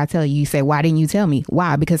it, what did I tell you? You said, why didn't you tell me?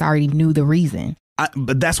 Why? Because I already knew the reason.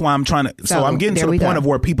 But that's why I'm trying to. So I'm getting to the point of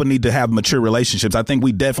where people need to have mature relationships. I think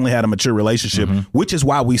we definitely had a mature relationship, which is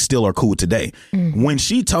why we still are cool today. When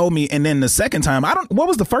she told me, and then the second time, what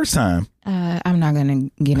was the first time? I'm not gonna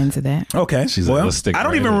get into that. Okay. She's like, let's stick I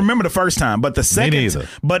don't even remember the first time, but the second,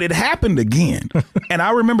 but it happened again. And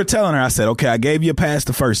I remember telling her, I said, okay, I gave you a pass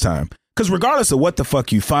the first time. Because regardless of what the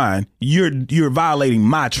fuck you find, you're violating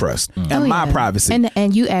my trust and my privacy.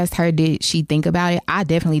 And you asked her, did she think about it? I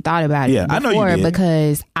definitely thought about it before, I know you did.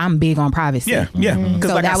 Because I'm big on privacy. Yeah. Because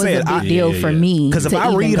so like that I was said, a big deal for me. Because if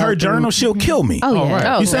I read her journal, she'll kill me. Oh, yeah.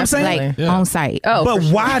 Right. You see what I'm saying? Like on site. But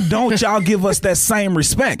why don't y'all give us that same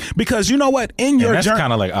respect? Because you know what? In your journal, that's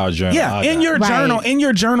kind of like our journal. Yeah, in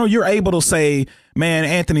your journal, you're able to say, man,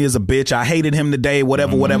 Anthony is a bitch. I hated him today,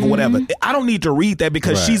 whatever. I don't need to read that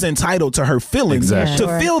because she's entitled to her feelings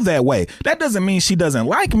to feel that way. That doesn't mean she doesn't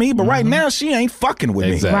like me, but right now she ain't fucking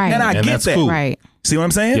with me. Right. And I get that. Cool. Right. See what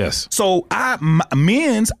I'm saying? Yes. So I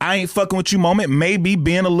ain't fucking with you moment may be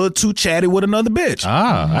being a little too chatty with another bitch.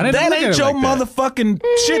 I didn't that look ain't at it your like that. motherfucking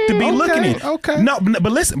shit to be looking at. Okay. No,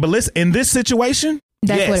 but listen, in this situation,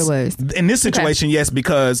 that's what it was. In this situation, yes,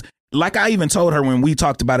 because like I even told her when we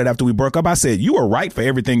talked about it after we broke up, I said, you were right for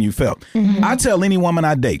everything you felt. I tell any woman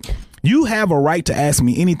I date, you have a right to ask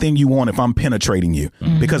me anything you want if I'm penetrating you.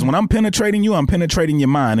 Because when I'm penetrating you, I'm penetrating your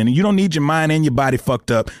mind. And you don't need your mind and your body fucked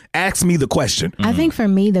up. Ask me the question. I think for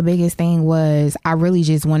me, the biggest thing was I really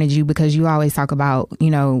just wanted you because you always talk about,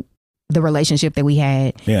 the relationship that we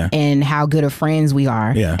had and how good of friends we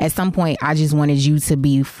are. Yeah. At some point, I just wanted you to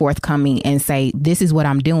be forthcoming and say, this is what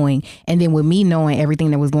I'm doing. And then with me knowing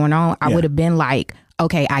everything that was going on, I would have been like,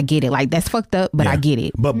 okay, I get it. Like, that's fucked up, but I get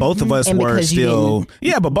it. But both of us were still,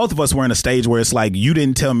 but both of us were in a stage where it's like, you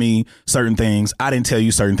didn't tell me certain things. I didn't tell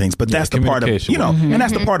you certain things. But that's the part of, and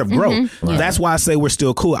that's the part of growth. Right. That's why I say we're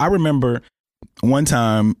still cool. I remember one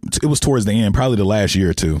time, it was towards the end, probably the last year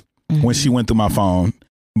or two, when she went through my phone.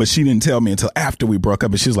 But she didn't tell me until after we broke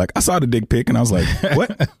up. And she was like, I saw the dick pic. And I was like,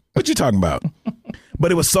 what? What you talking about?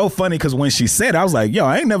 But it was so funny because when she said it, I was like, yo,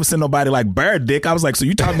 I ain't never seen nobody like bare dick. I was like, so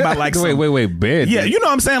you talking about like wait, bare dick? Yeah, you know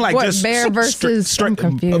what I'm saying? Like what, just bare versus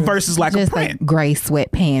versus like just a print. Like gray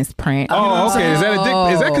sweatpants print. Oh, okay. Is that a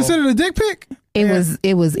dick? Is that considered a dick pic?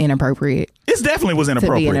 It was inappropriate. It definitely was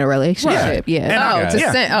inappropriate to be in a relationship.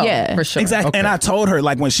 Yeah. For sure. Exactly. Okay. And I told her,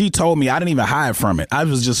 like when she told me, I didn't even hide from it.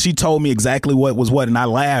 She told me exactly what was what, and I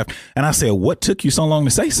laughed and I said, "What took you so long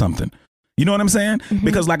to say something?" You know what I'm saying?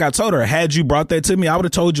 Because like I told her, had you brought that to me, I would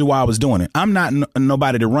have told you why I was doing it. I'm not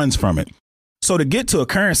nobody that runs from it. So to get to a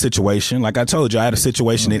current situation, like I told you, I had a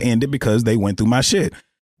situation that ended because they went through my shit.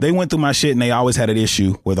 They went through my shit and they always had an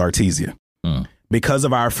issue with Artesia because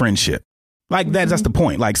of our friendship. Like that's the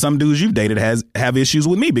point. Like some dudes you've dated have issues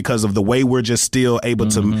with me because of the way we're just still able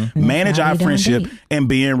to manage our friendship and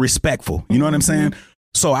being respectful. You know what I'm saying?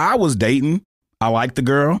 So I was dating. I liked the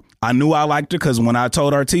girl. I knew I liked her because when I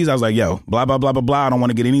told Artesia, I was like, yo, blah, blah, blah, blah, blah. I don't want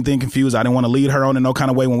to get anything confused. I didn't want to lead her on in no kind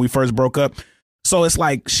of way when we first broke up. So it's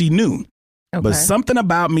like she knew. Okay. But something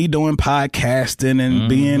about me doing podcasting and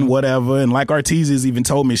being whatever, and like Artesia's even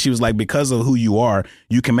told me, she was like, because of who you are,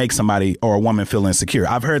 you can make somebody or a woman feel insecure.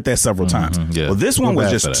 I've heard that several times. Yeah. Well, this one was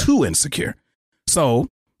just too insecure. So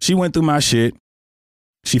she went through my shit.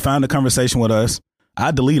 She found a conversation with us. I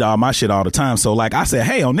delete all my shit all the time. So like I said,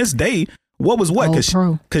 hey, on this day, what was what?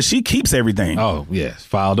 Because she keeps everything. Oh, yeah.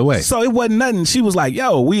 Filed away. So it wasn't nothing. She was like,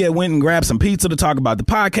 yo, we had went and grabbed some pizza to talk about the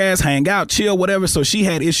podcast, hang out, chill, whatever. So she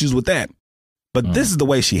had issues with that. But this is the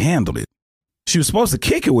way she handled it. She was supposed to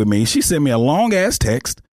kick it with me. She sent me a long ass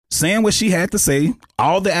text saying what she had to say,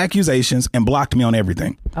 all the accusations, and blocked me on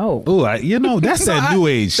everything. That's that new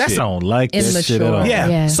age shit. I don't like that shit at all.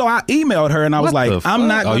 Yeah. So I emailed her and I was like, I'm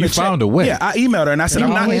not going to found a way. Yeah, I emailed her and I said,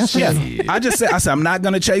 I'm not. I just said, I'm not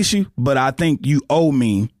going to chase you, but I think you owe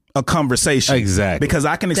me a conversation. Exactly. Because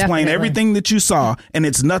I can explain everything that you saw and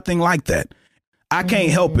it's nothing like that. I can't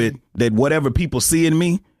help it that whatever people see in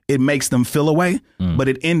me, it makes them feel away. But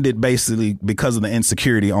it ended basically because of the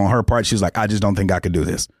insecurity on her part. She was like, I just don't think I could do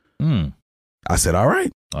this. I said, all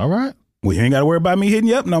right. Well, you ain't got to worry about me hitting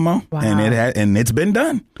you up no more. Wow. And it's been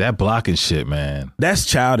done. That blocking shit, man. That's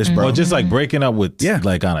childish, bro. Or just like breaking up with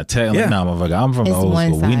like on a text. Like, nah, motherfucker, I'm from the old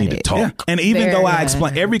school. We need to talk. Yeah. And even though I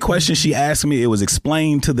explained every question she asked me, it was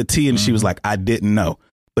explained to the T, and she was like, I didn't know.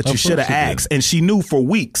 But you should have asked. And she knew for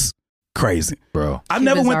weeks. Crazy. Bro. I've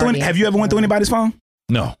never went through have you ever went through anybody's phone?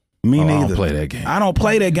 No. Me neither. I don't play that game. I don't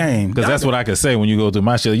play that game. Because that's what I could say when you go through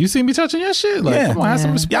my shit. You see me touching your shit? Like, come on, have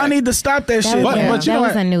some respect. Y'all need to stop that shit. But you know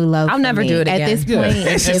was a new low. I'll never do it again. At this point,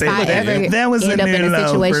 if I ever that was end up in a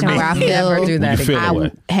situation where I feel do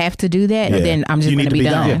that I have to do that, then I'm just going to be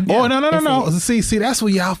done. Oh, no. See, that's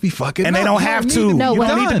where y'all be fucking. And they don't have to. No, you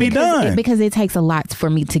don't need to be done. Because it takes a lot for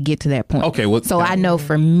me to get to that point. Okay, well, so I know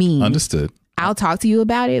for me. Understood. I'll talk to you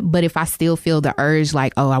about it, but if I still feel the urge,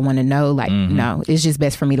 like, oh, I want to know, like, no, it's just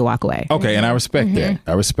best for me to walk away. Okay, and I respect that.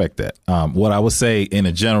 I respect that. What I would say in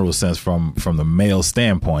a general sense from the male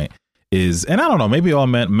standpoint is, and I don't know, maybe all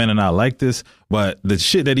men are not like this, but the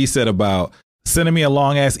shit that he said about sending me a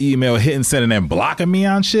long ass email, hitting send, and then blocking me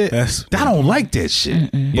on shit. I don't like that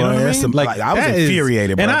shit. You know what I mean? Like I was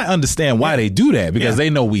infuriated, bro. And I understand why they do that because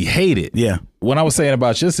they know we hate it. Yeah. What I was saying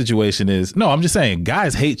about your situation is, no, I'm just saying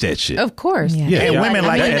guys hate that shit. Of course. Yeah. And women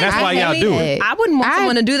like that. And that's why y'all do it. I wouldn't want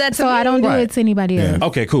someone to do that to me. So I don't do it to anybody else.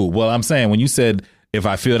 Okay, cool. Well, I'm saying when you said, if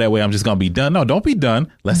I feel that way, I'm just going to be done. No, don't be done.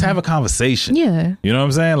 Let's have a conversation. Yeah. You know what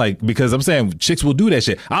I'm saying? Like, because I'm saying chicks will do that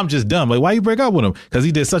shit. I'm just dumb. Like, why you break up with him? Because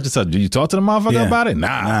he did such and such. Did you talk to the motherfucker about it?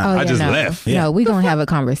 Nah. I just left. No, we going to have a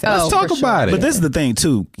conversation. Let's talk about it. But this is the thing,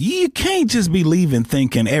 too. You can't just be leaving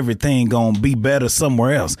thinking everything going to be better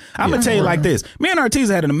somewhere else. I'm going to tell you like this. Me and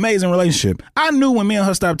Artesia had an amazing relationship. I knew when me and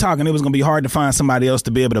her stopped talking, it was going to be hard to find somebody else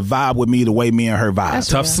to be able to vibe with me the way me and her vibe. That's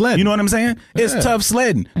tough sledding. You know what I'm saying? It's tough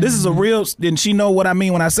sledding. This is a real, and she know what I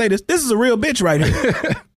mean when I say this. This is a real bitch right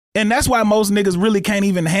here. And that's why most niggas really can't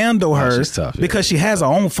even handle her because she has her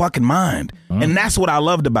own fucking mind. And that's what I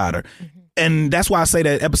loved about her. And that's why I say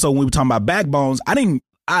that episode when we were talking about backbones,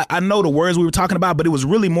 I know the words we were talking about, but it was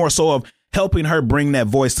really more so of helping her bring that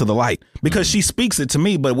voice to the light because she speaks it to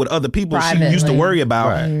me, but with other people, she used to worry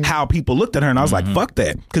about how people looked at her. And I was like, fuck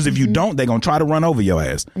that. Because if you don't, they're going to try to run over your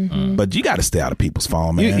ass. But you got to stay out of people's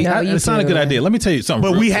phone, man. It's not a good idea. Let me tell you something.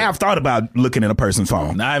 But we have thought about looking at a person's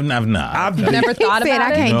phone. I've not. I've never thought about it.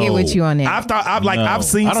 I can't get with you on that. I've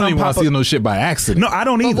seen I don't even want to see no shit by accident. No, I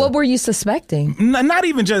don't either. But what were you suspecting? Not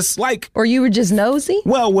even just like. Or you were just nosy?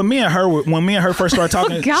 Well, when me and her first started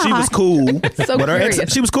talking, she was cool. So with her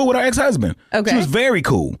she was cool with her ex-husband. Okay. She was very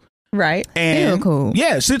cool. Right. And still cool.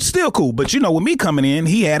 Yeah, it's still cool. But you know, with me coming in,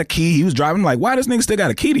 he had a key. He was driving. Like, why this nigga still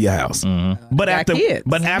got a key to your house? But after it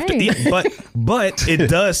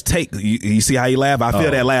does take. You see how you laugh? I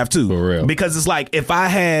feel that laugh too. For real. Because it's like if I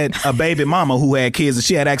had a baby mama who had kids and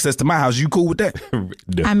she had access to my house, you cool with that?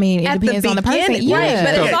 I mean, it depends on the person. Yeah,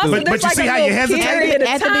 but it's also but you see how you hesitate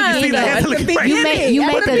at the beginning.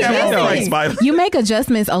 You make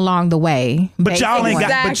adjustments along the way. But y'all ain't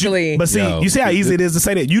got. Exactly. But see, you see how easy it is to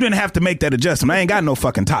say that. You didn't have to make that adjustment. I ain't got no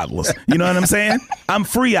fucking toddlers. You know what I'm saying? I'm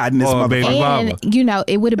free-eyed in this motherfucker. And, you know,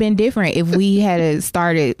 it would have been different if we had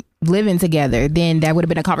started living together. Then that would have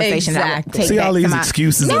been a conversation. Exactly. I would take see all these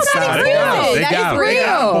excuses. No, inside. that is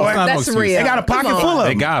real. That's real. They got a pocket full of them.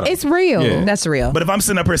 They got them. It's real. Yeah. That's real. But if I'm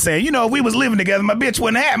sitting up here saying, you know, if we was living together, my ex-bitch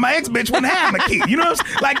wouldn't have my key. You know what I'm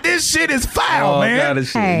saying? Like, this shit is foul, man. God,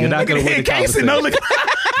 shit. You're not going to win the conversation.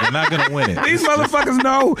 You're not going to win it. These motherfuckers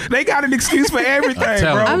know they got an excuse for everything,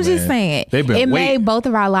 bro. I'm just saying, it made both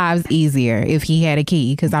of our lives easier if he had a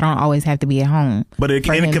key because I don't always have to be at home. But it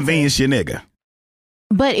inconvenience your nigga.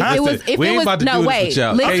 But if it was no wait,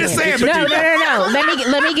 I'm just saying. No.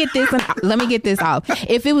 Let me get this off.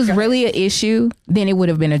 If it was really an issue, then it would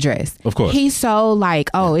have been addressed. Of course. He's so like,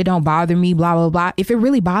 oh, it don't bother me, blah blah blah. If it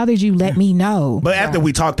really bothers you, let me know. But after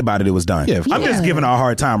we talked about it, it was done. Yeah, I'm just giving her a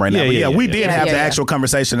hard time right now. But we did have the actual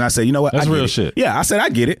conversation. And I said, you know what? That's real shit. Yeah, I said I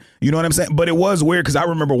get it. You know what I'm saying? But it was weird because I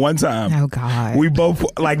remember one time. Oh God. We both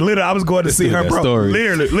like literally. I was going to see her, bro.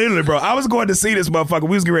 Literally, bro. I was going to see this motherfucker.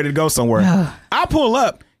 We was getting ready to go somewhere. I pull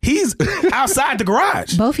up. He's outside the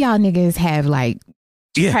garage. Both y'all niggas have like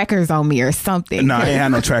trackers on me or something. No, I ain't had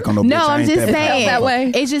no track on no bitch. No, I'm just saying. That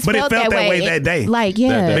way. It just but felt it felt that way that day. Like,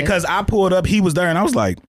 yeah. Because I pulled up, he was there, and I was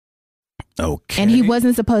like, okay. And he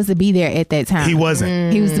wasn't supposed to be there at that time. He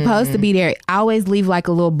wasn't. He was supposed to be there. I always leave like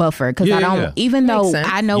a little buffer because I don't, even though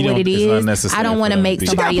I know what it is, I don't want to make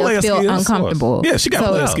somebody else feel uncomfortable. Yeah, she got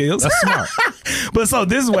player skills. That's smart. But so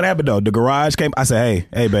this is what happened though. The garage came. I said,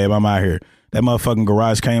 hey, babe, I'm out here. That motherfucking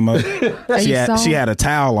garage came up. She had a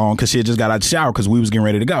towel on because she had just got out the shower because we was getting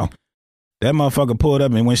ready to go. That motherfucker pulled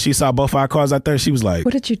up, and when she saw both our cars out there, she was like,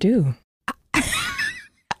 "What did you do?"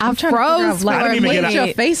 I froze. Like, what did your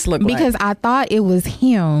face look like? Because I thought it was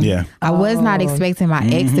him. Yeah. I was not expecting my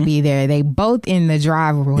ex to be there. They both in the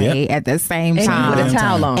driveway at the same time. With a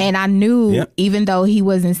towel on. And I knew, even though he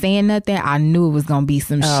wasn't saying nothing, I knew it was going to be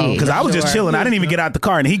some shit. Because I was just chilling. I didn't even get out the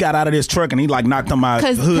car, and he got out of this truck, and he like knocked on my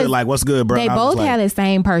hood like, what's good, bro? They both had the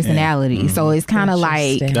same personality. So it's kind of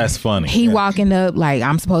like. That's funny. He walking up like,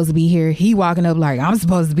 I'm supposed to be here. He walking up like, I'm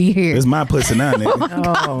supposed to be here. It's my pussy now,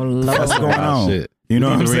 nigga. Oh, Lord. What's going on? Shit. You know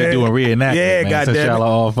what I'm saying? Doing reenactment. Yeah, goddamn. Y'all are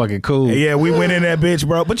all fucking cool. Yeah, we went in that bitch,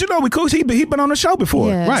 bro. But you know, we cool. He been on the show before.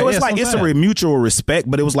 Yeah. Right, So it's like, it's a mutual respect,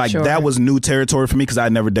 but it was like, that was new territory for me because I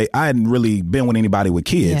hadn't really been with anybody with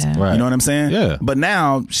kids. Yeah. Right. You know what I'm saying? Yeah. But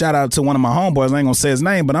now, shout out to one of my homeboys. I ain't gonna say his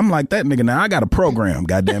name, but I'm like, that nigga now, I got a program,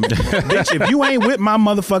 goddamn it. Bitch, if you ain't with my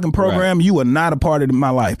motherfucking program, you are not a part of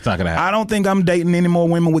my life. It's not gonna happen. I don't think I'm dating any more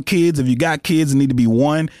women with kids. If you got kids, it need to be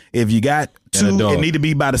one. If you got two, it need to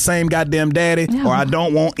be by the same goddamn daddy, or I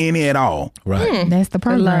don't want any at all. Right. That's the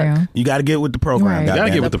program. You got to get with the program. Right. You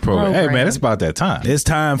gotta get with the program. Hey man, it's about that time. It's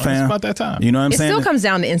time, fam. It's about that time. You know what I'm saying? It still comes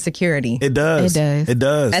down to insecurity. It does. It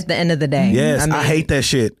does. At the end of the day. Yes, I hate that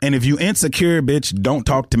shit. And if you insecure, bitch, don't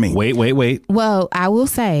talk to me. Wait. Well, I will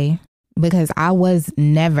say, because I was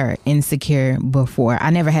never insecure before.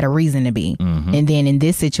 I never had a reason to be. Mm-hmm. And then in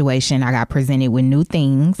this situation, I got presented with new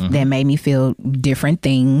things that made me feel different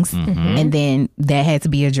things. And then that had to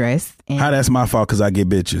be addressed. And How that's my fault because I get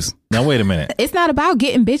bitches. Now wait a minute. it's not about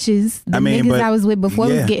getting bitches. The niggas I was with before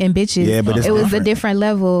was getting bitches. Yeah, but it was a different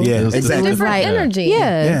level. Yeah, It's a different energy.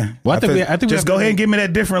 Yeah. Well, I think just go ahead and give me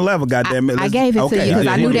that different level, goddamn it. I gave it to you because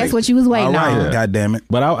I knew that's what you was waiting All right, on. goddamn it.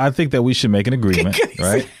 But I think that we should make an agreement,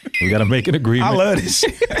 right? We got to make an agreement. I love this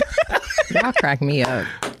shit. Y'all crack me up.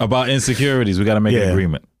 About insecurities. We got to make an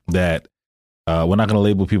agreement that we're not going to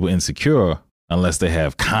label people insecure unless they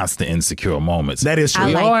have constant insecure moments. That is true.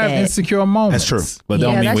 We all have insecure moments. That's true. But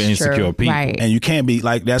don't mean we're insecure people. Right. And you can't be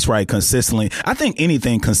like, that's right, consistently. I think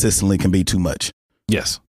anything consistently can be too much.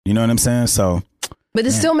 Yes. You know what I'm saying? So. But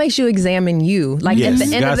it still makes you examine you. Like at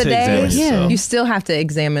the end of the day, yourself. you still have to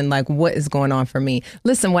examine like what is going on for me.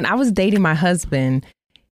 Listen, when I was dating my husband,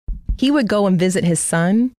 he would go and visit his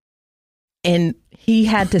son and he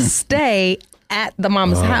had to stay at the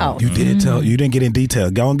mama's house. You didn't get in detail.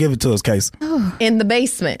 Go and give it to us, Case. In the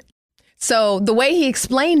basement. So the way he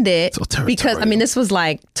explained it, because I mean, this was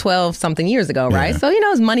like 12 something years ago, right? So,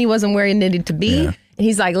 his money wasn't where it needed to be. Yeah. And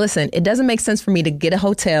he's like, listen, it doesn't make sense for me to get a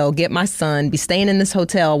hotel, get my son, be staying in this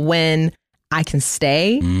hotel when I can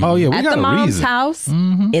stay at the mom's house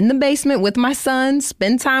in the basement with my son,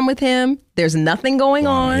 spend time with him. There's nothing going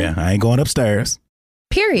on. Yeah, I ain't going upstairs.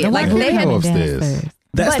 Period. Like they had upstairs.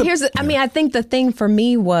 I think the thing for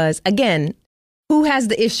me was, again, who has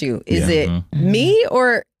the issue? Is it me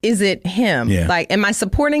or is it him? Yeah. Like, am I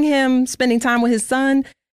supporting him spending time with his son?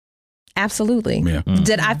 Absolutely. Yeah.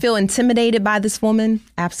 Did I feel intimidated by this woman?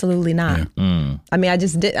 Absolutely not. Yeah. I mean, I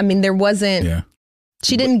just did. I mean, there wasn't. Yeah.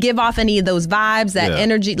 She didn't give off any of those vibes, that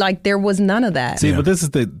energy. Like there was none of that. See, but this is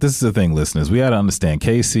the thing, listeners. We got to understand.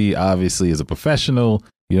 Casey obviously is a professional.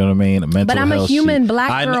 You know what I mean? But I'm a human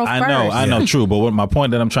black girl first. I know, true. But what my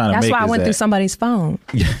point that I'm trying to make is that's why I went through somebody's phone.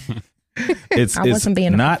 It's wasn't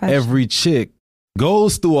being a not every chick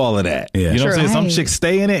goes through all of that. Yeah. You know what I'm saying? Some chicks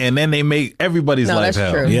stay in it and then they make everybody's life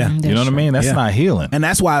hell. True. Yeah. You know what I mean? That's not healing. And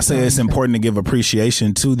that's why I say it's important to give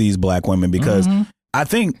appreciation to these black women because I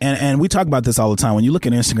think, and we talk about this all the time, when you look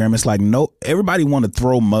at Instagram, it's like, everybody want to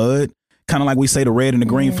throw mud. Kind of like we say the red and the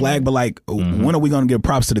green flag, but like, when are we going to give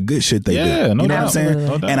props to the good shit they do? No you know doubt. what I'm saying?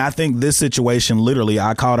 No doubt. And I think this situation, literally,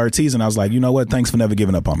 I called Ortiz and I was like, you know what? Thanks for never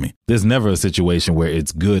giving up on me. There's never a situation where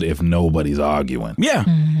it's good if nobody's arguing. Yeah.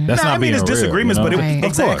 That's not being it's real, disagreements, you know? but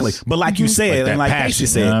exactly. But like you said, and like Casey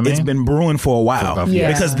said, it's been brewing for a while.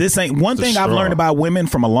 Because this ain't one thing I've learned about women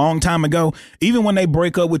from a long time ago. Even when they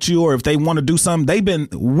break up with you or if they want to do something,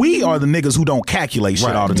 we are the niggas who don't calculate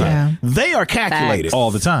shit all the time. Yeah. They are calculated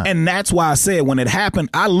all the time. And that's why I said when it happened,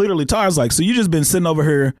 I literally told her, I was like, so you just been sitting over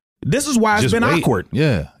here. This is why it's been awkward.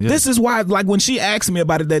 Yeah. This is why, like, when she asked me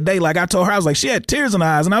about it that day, like, I told her, I was like, she had tears in her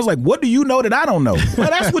eyes. And I was like, what do you know that I don't know?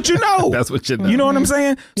 Well, that's what you know. That's what you know. You know what I'm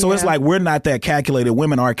saying? So it's like, we're not that calculated.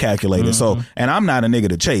 Women are calculated. So, and I'm not a nigga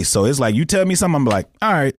to chase. So it's like, you tell me something, I'm like,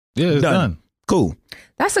 all right. Yeah, it's done. Cool.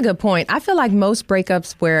 That's a good point. I feel like most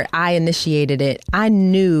breakups where I initiated it, I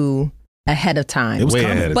knew ahead of time. It was way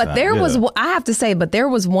coming. ahead of But time. there was, I have to say, there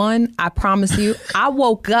was one, I promise you, I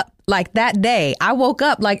woke up like that day. I woke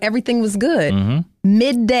up like everything was good.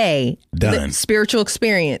 Midday, Done. the spiritual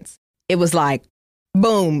experience. It was like,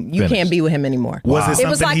 boom, you can't be with him anymore. Was it something It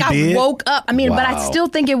was like he did? I woke up. I mean, but I still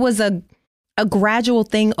think it was a gradual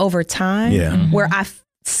thing over time where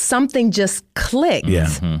something just clicked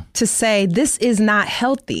to say, this is not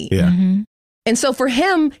healthy. And so for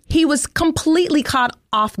him, he was completely caught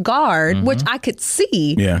off guard, which I could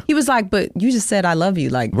see. He was like, but you just said I love you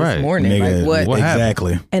like this morning. Nigga, like what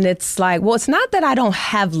exactly. And it's like, well, it's not that I don't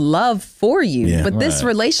have love for you, but this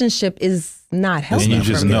relationship is not healthy. And you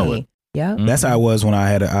just know it. Yeah. That's how it was when I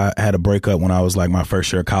had a breakup when I was like my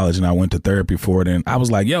first year of college, and I went to therapy for it. And I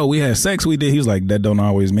was like, yo, we had sex, we did. He was like, that don't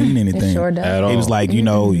always mean anything. It sure does. At all. He was like, you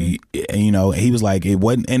know, he was like, it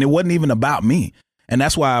wasn't even about me. And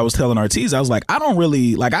that's why I was telling Ortiz, I was like, I don't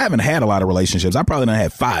really, like, I haven't had a lot of relationships. I probably done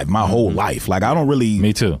had 5 my whole life. Like, I don't really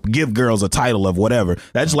Me too. give girls a title of whatever.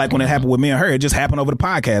 That's just like when it happened with me and her. It just happened over the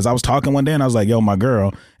podcast. I was talking one day and I was like, yo, my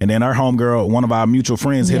girl. And then our homegirl, one of our mutual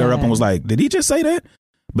friends, hit her up and was like, did he just say that?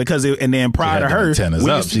 Because and then prior to her,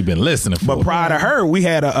 she's been listening. But prior to her, we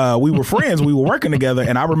had we were friends. We were working together,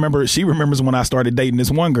 and she remembers when I started dating this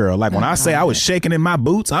one girl. Like when I say I was shaking in my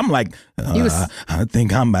boots, I'm like, I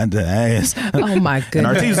think I'm about to ask. Oh my goodness! And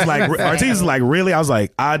Ortiz is like, really? I was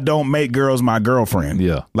like, I don't make girls my girlfriend.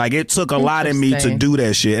 Yeah, like it took a lot in me to do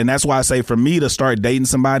that shit, and that's why I say for me to start dating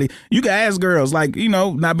somebody, you can ask girls, like, you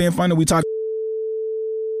know, not being funny, we talk.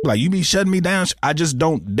 Like, you be shutting me down. I just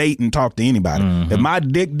don't date and talk to anybody. If my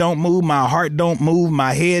dick don't move, my heart don't move,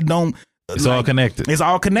 my head don't. It's all connected. It's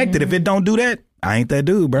all connected. If it don't do that, I ain't that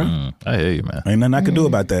dude, bro. I hear you, man. Ain't nothing I can do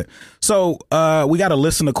about that. So we got a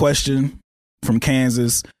listener question from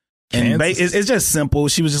Kansas. And it's just simple.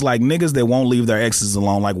 She was just like, niggas that won't leave their exes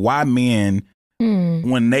alone. Like, why men,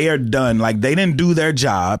 when they are done, like they didn't do their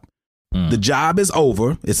job. The job is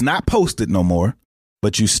over. It's not posted no more.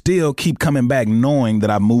 But you still keep coming back knowing that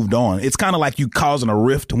I moved on. It's kind of like you causing a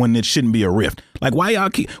rift when it shouldn't be a rift. Like, why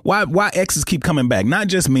exes keep coming back? Not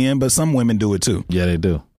just men, but some women do it too. Yeah, they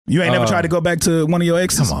do. You ain't never tried to go back to one of your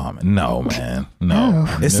exes? Come on, man. No, man. No.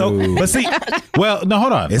 It's so, but see. Well, no,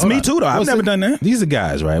 hold on. It's me too, though. I've never done that. These are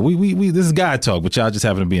guys, right? We this is guy talk, but y'all just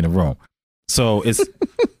happen to be in the room. So this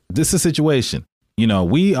is a situation. You know,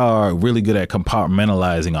 we are really good at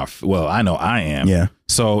compartmentalizing well, I know I am. Yeah.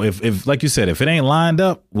 So if like you said, if it ain't lined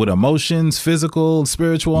up with emotions, physical,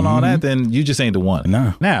 spiritual, and all that, then you just ain't the one.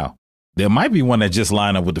 No. Now, there might be one that just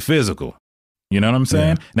line up with the physical. You know what I'm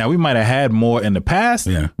saying? Yeah. Now, we might have had more in the past,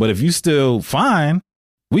 but if you still fine,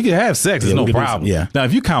 we could have sex. There's no problem. Yeah. Now,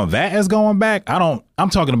 if you count that as going back, I'm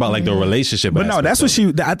talking about like the relationship. But no, that's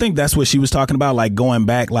what I think that's what she was talking about, like going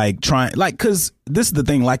back, like trying, like, because this is the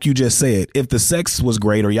thing, like you just said, if the sex was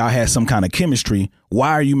great or y'all had some kind of chemistry,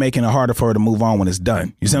 why are you making it harder for her to move on when it's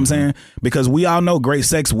done? You see what I'm saying? Because we all know great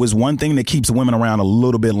sex was one thing that keeps women around a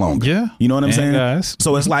little bit longer. Yeah. You know what I'm saying? Guys.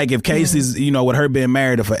 So it's like if Casey's, you know, with her being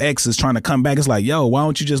married, if her ex is trying to come back, it's like, yo, why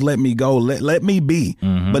don't you just let me go? Let me be.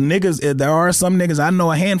 But niggas, there are some niggas, I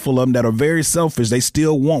know a handful of them that are very selfish. They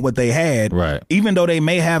still want what they had. Right. Even though they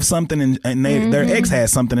may have something and their ex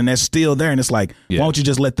has something and that's still there. And it's like, why don't you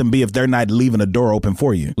just let them be if they're not leaving a door open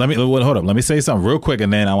for you? Hold up. Let me say something real quick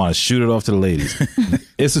and then I want to shoot it off to the ladies.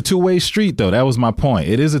 It's a two-way street, though. That was my point.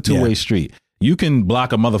 It is a two-way street. You can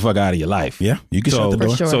block a motherfucker out of your life. Yeah, you can shut the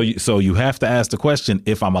door. Sure. So you have to ask the question,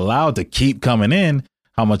 if I'm allowed to keep coming in,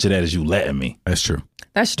 how much of that is you letting me? That's true.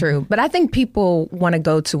 That's true. But I think people want to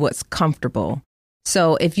go to what's comfortable.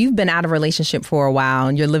 So if you've been out of a relationship for a while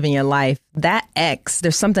and you're living your life, that ex,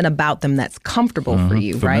 there's something about them that's comfortable for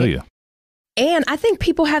you, familiar. Right? And I think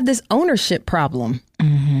people have this ownership problem.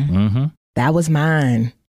 That was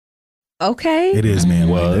mine. Okay. It is, man.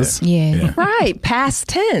 Was. Yeah. Right. Past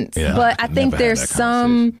tense. Yeah, but I think there's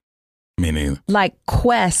some me neither. Like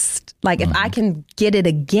quest. Like if I can get it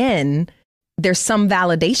again, there's some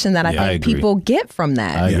validation that I think people get from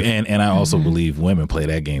that. And I also believe women play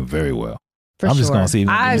that game very well. I'm just going to see if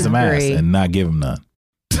we can give him some ass and not give him none.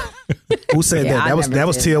 Who said that? That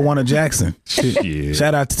was Tijuana Jackson.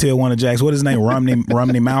 Shout out to Tijuana Jackson. What is his name? Romney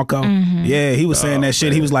Malco. Yeah, he was saying that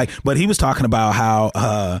shit. He was like, but he was talking about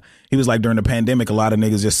how he was like during the pandemic, a lot of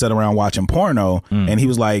niggas just sat around watching porno, and he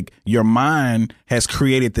was like, your mind has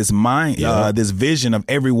created this this vision of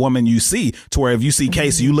every woman you see, to where if you see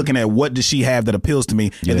Casey, you looking at what does she have that appeals to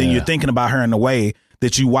me, and then you're thinking about her in the way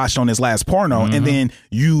that you watched on this last porno, and then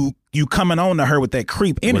you coming on to her with that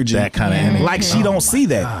creep energy, with that kind of energy. Like she don't see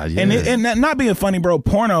that. God, and not being funny, bro,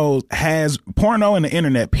 porno and the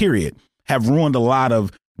internet, period, have ruined a lot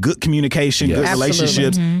of good communication, good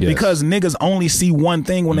relationships, because niggas only see one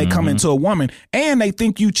thing when they come into a woman, and they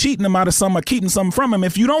think you cheating them out of something or keeping something from them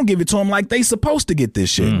if you don't give it to them like they supposed to get this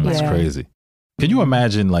shit. That's crazy. Can you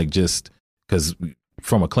imagine, like, just because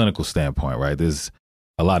from a clinical standpoint, right, there's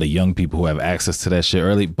a lot of young people who have access to that shit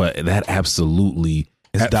early, but that absolutely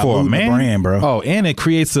It's for a man, brand, bro. Oh, and it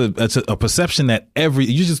creates a perception that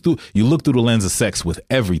you look through the lens of sex with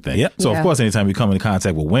everything. Yep. So of course, anytime you come into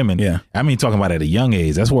contact with women, I mean, talking about at a young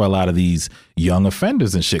age, that's where a lot of these young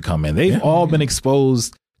offenders and shit come in. They've all been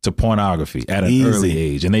exposed to pornography at an early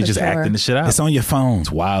age, and they just acting the shit out. It's on your phone.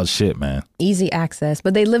 It's wild shit, man. Easy access,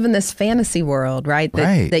 but they live in this fantasy world, right?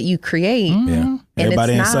 That you create. Yeah,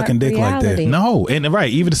 everybody ain't sucking dick like that. No, and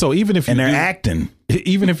even if you they're acting,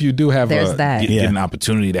 even if you do have get an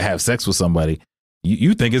opportunity to have sex with somebody,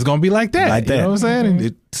 you think it's gonna be like that. You know what I'm saying? Mm-hmm.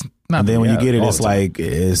 It's not. And then when you get it, it's like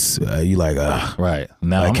you like right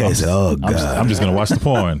now. Like, I'm just gonna watch the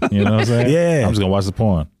porn. You know what I'm saying? Yeah, I'm just gonna watch the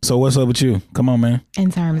porn. So what's up with you? Come on, man. In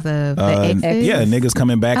terms of the exes? Yeah, niggas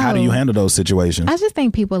coming back. How do you handle those situations? I just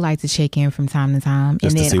think people like to check in from time to time,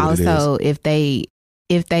 just and then also if they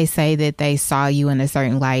say that they saw you in a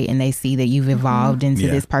certain light and they see that you've evolved into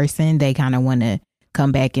this person, they kind of want to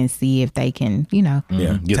come back and see if they can, get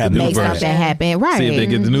the new make something happen. Right. See if they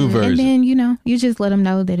get the new version. And then, you just let them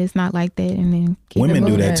know that it's not like that. And then women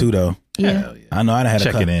do that too, though. Yeah. I know I had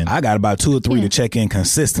checking in. I got about 2 or 3 to check in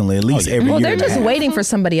consistently, at least every year. Well, they're just waiting for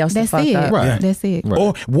somebody else to fuck up. Right. That's it. Right.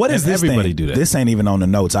 Or what is this everybody thing? Do that. This ain't even on the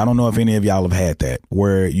notes. I don't know if any of y'all have had that,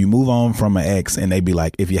 where you move on from an ex and they be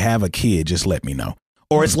like, if you have a kid, just let me know.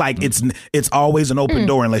 Or it's like it's always an open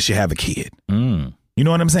door unless you have a kid. You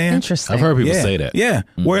know what I'm saying? Interesting. I've heard people say that. Yeah.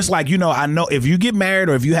 Where it's like, I know if you get married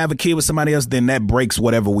or if you have a kid with somebody else, then that breaks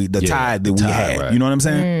whatever the tie that we had. Right. You know what I'm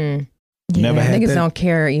saying? Never had niggas that? don't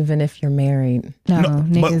care even if you're married. No,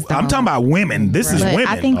 niggas but don't. I'm talking about women. This is women.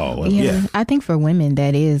 I think, I think for women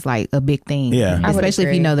that is like a big thing. Yeah, especially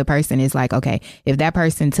if you know the person is like, okay, if that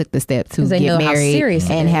person took the step to get married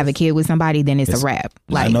and have a kid with somebody, then it's a wrap.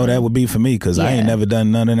 Like, I know that would be for me because I ain't never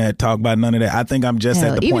done none of that. Talk about none of that. I think I'm just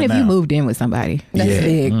at the even point if now. you moved in with somebody, that's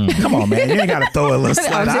big. Come on, man, you ain't got to throw a little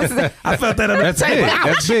slide. I felt that. That's big.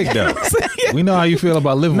 That's big though. We know how you feel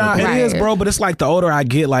about living. with it is, bro. But it's like the older I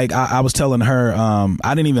get, like I was telling her.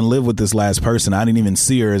 I didn't even live with this last person. I didn't even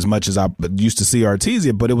see her as much as I used to see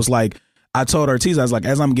Artesia. But it was like, I told Artesia, I was like,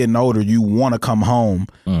 as I'm getting older, you want to come home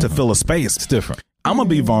to fill a space. It's different. I'm going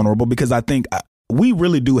to be vulnerable because I think we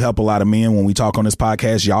really do help a lot of men when we talk on this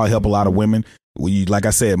podcast. Y'all help a lot of women. Like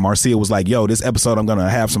I said, Marcia was like, yo, this episode, I'm going to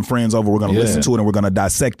have some friends over. We're going to listen to it and we're going to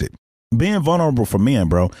dissect it. Being vulnerable for men,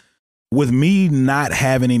 bro. With me not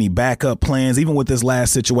having any backup plans, even with this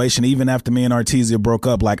last situation, even after me and Artesia broke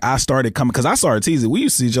up, like I started coming, because I saw Artesia, we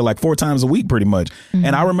used to see each other like 4 times a week pretty much. Mm-hmm.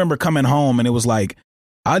 And I remember coming home and it was like,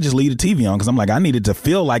 I just leave the TV on because I'm like, I needed to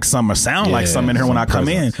feel like something or sound like something in here when I come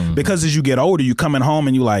in. Mm-hmm. Because as you get older, you coming home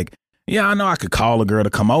and you like, yeah, I know I could call a girl to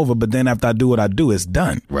come over, but then after I do what I do, it's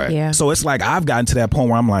done. Right. Yeah. So it's like I've gotten to that point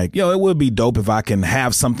where I'm like, yo, it would be dope if I can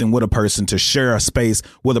have something with a person to share a space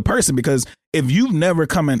with a person, because if you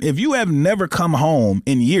have never come home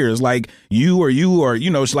in years, like you or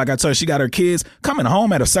like I told her, she got her kids coming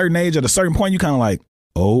home at a certain age, at a certain point, you kind of like,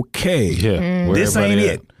 okay, this ain't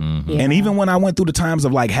it. Mm-hmm. Yeah. And even when I went through the times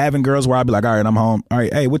of like having girls where I'd be like, all right, I'm home. All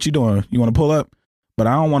right, hey, what you doing? You want to pull up? But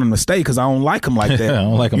I don't want them to stay because I don't like them like that. I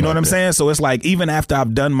don't like them. You know like what I'm that. saying? So it's like, even after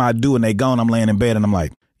I've done my do and they gone, I'm laying in bed and I'm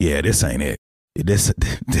like, yeah, this ain't it. This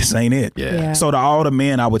ain't it. Yeah. So to all the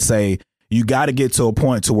men, I would say, you got to get to a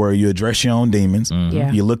point to where you address your own demons. Mm-hmm.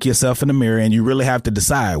 Yeah. You look yourself in the mirror and you really have to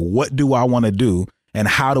decide, what do I want to do and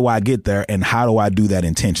how do I get there and how do I do that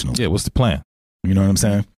intentionally? Yeah, what's the plan? You know what I'm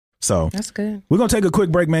saying? So that's good. We're going to take a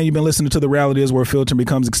quick break, man. You've been listening to The Reality Is Where Filter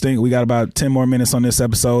Becomes Extinct. We got about 10 more minutes on this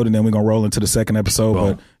episode, and then we're going to roll into the second episode.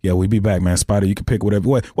 Boom. But yeah, we be back, man. Spider, you can pick whatever.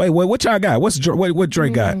 Wait, what y'all got? What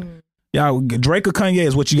Drake got? Y'all, Drake or Kanye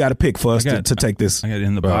is what you got to pick for us to take this. I got it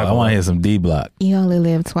in the Bible. I want to hear some D Block. You only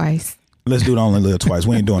live twice. Let's do it only live twice.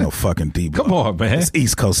 We ain't doing no fucking D Block. Come on, man. It's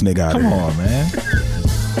East Coast nigga out Come here. on, man.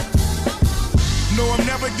 No, I'm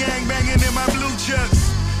never gang banging in my blue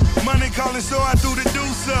chucks. Money calling, so I threw the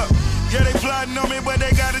deuce up. Yeah, they plotting on me, but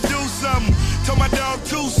they gotta do something. Told my dog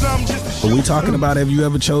to something just to shoot. But we talking about, have you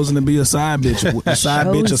ever chosen to be a side bitch? A side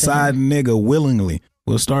bitch, a side nigga willingly?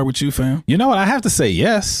 We'll start with you, fam. You know what? I have to say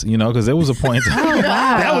yes, because there was a point. Oh, wow.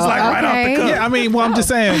 That was like right off the cuff. Yeah, I mean, well, I'm just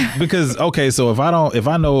saying, because, okay, so if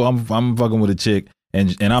I know I'm fucking with a chick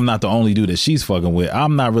and I'm not the only dude that she's fucking with,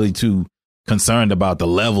 I'm not really too concerned about the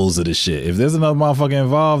levels of the shit. If there's another motherfucker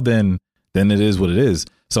involved, then it is what it is.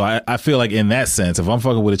 So I feel like in that sense, if I'm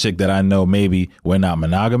fucking with a chick that I know maybe we're not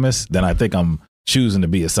monogamous, then I think I'm choosing to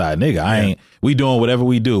be a side nigga. We doing whatever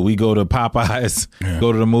we do. We go to Popeyes,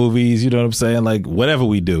 go to the movies, you know what I'm saying? Like whatever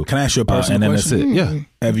we do. Can I ask you a personal question? And then that's it. Yeah.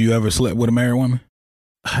 Have you ever slept with a married woman?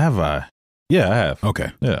 Have I? Yeah, I have.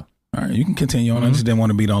 Okay. Yeah. All right, you can continue on. I just didn't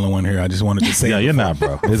want to be the only one here. I just wanted to say. Yeah, you're not,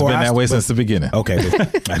 bro. It's been that way since the beginning. Okay,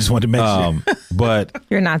 I just wanted to make sure. But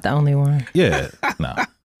you're not the only one. Yeah, no.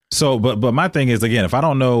 So, but my thing is, again, if I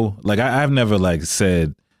don't know, like I've never like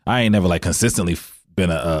said, I ain't never like consistently been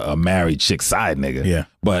a married chick side nigga. Yeah.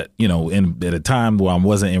 But at a time where I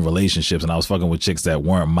wasn't in relationships and I was fucking with chicks that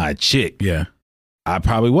weren't my chick. Yeah. I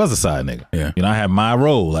probably was a side nigga. Yeah. I had my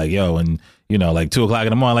role, like, yo, and like 2:00 in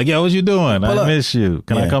the morning, like, yo, what you doing? I miss you.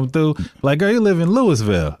 Can I come through? Like, girl, you live in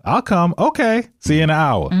Louisville. I'll come. Okay. See you in an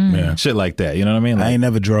hour. Yeah. Shit like that. You know what I mean? Like, I ain't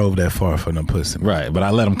never drove that far for them pussy. Right. But I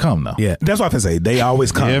let them come though. Yeah. That's what I say. They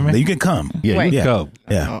always come. You hear me? You can come. Yeah, you can come.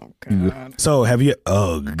 Yeah. Oh, God. So have you?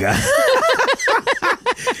 Oh God.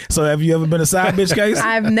 So have you ever been a side bitch, Case?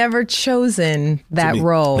 I've never chosen that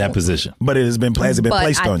role. That position. But it has been placed on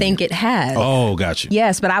you. I think it has. Oh, got you.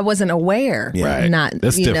 Yes, but I wasn't aware. Yeah. Right. Not,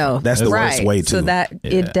 That's different. That's the worst way to. So that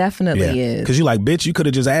it definitely is. Because you like, bitch, you could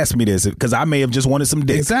have just asked me this because I may have just wanted some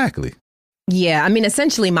dick. Exactly. Yeah, I mean,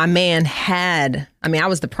 essentially, my man had. I mean, I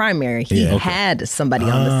was the primary. He had somebody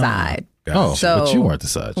on the side. Oh, so, but you weren't the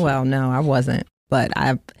side. Well, no, I wasn't. But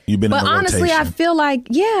You've been. But in honestly, rotation. I feel like,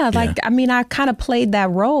 I mean, I kind of played that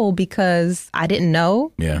role because I didn't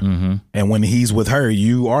know. Yeah. Mm-hmm. And when he's with her,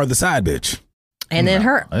 you are the side bitch. And then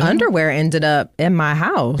her underwear ended up in my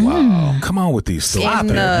house. Wow. Come on with these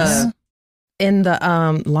stories. In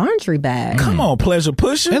the laundry bag. Come on, pleasure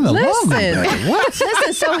pusher. In the Listen, laundry bag. What?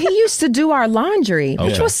 Listen, so he used to do our laundry,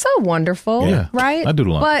 which was so wonderful, right? I do the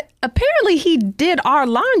laundry. But apparently he did our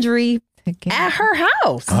laundry at her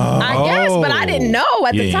house, I guess, but I didn't know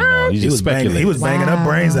at the time. He was banging her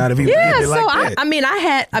brains out of you. Yeah, so like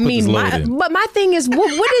my thing is,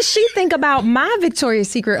 what does she think about my Victoria's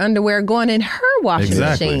Secret underwear going in her washing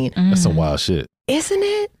machine? That's some wild shit. Isn't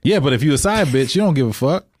it? Yeah, but if you a side bitch, you don't give a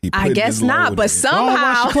fuck. I guess not, but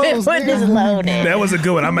somehow that was a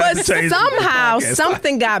good one. But somehow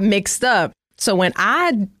something got mixed up. So when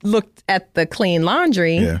I looked at the clean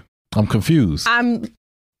laundry, I'm confused.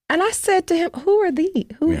 And I said to him, "Who are these?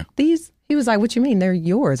 These?" He was like, "What you mean? They're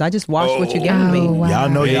yours. I just washed what you gave me." Wow. Y'all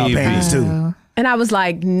know y'all panties too. And I was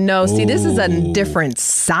like, "No, see, this is a different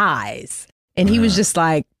size." And he was just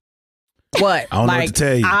like, "What? I don't know what to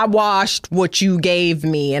tell you. I washed what you gave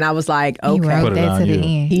me." And I was like, He "Okay." wrote that to the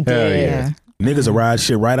end. He did. Yeah. Niggas will ride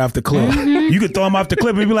shit right off the clip. You could throw them off the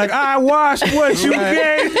clip and be like, I washed what you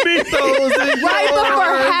gave me. Right, but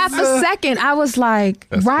for half a second, I was like,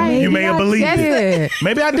 You may have believed it.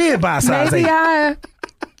 Maybe I did buy a size 8. Yeah,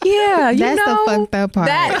 That's the fucked up part.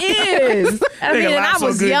 That is. I mean, and I so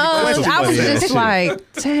was good, you young. question I was that just shit.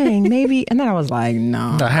 like, dang, maybe. And then I was like,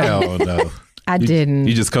 no. Hell no. I didn't.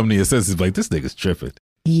 You just come to your senses like, this nigga's tripping.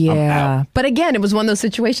 Yeah. But again, it was one of those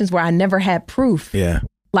situations where I never had proof. Yeah.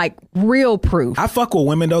 Like real proof. I fuck with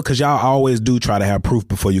women though, because y'all always do try to have proof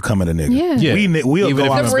before you come at a nigga. Yeah. We'll Even go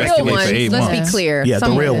if out it's and The real speculate ones, for 8 let's months. be clear. Yeah, the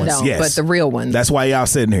Some real women ones, don't, yes. but the real ones. That's why y'all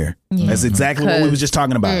sitting here. That's exactly what we was just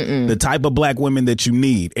talking about. The type of black women that you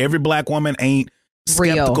need. Every black woman ain't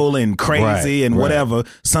skeptical and crazy and whatever.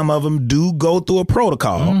 Some of them do go through a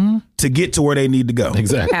protocol to get to where they need to go.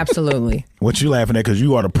 Exactly. Absolutely. What you laughing at? Because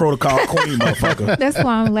you are the protocol queen, motherfucker. That's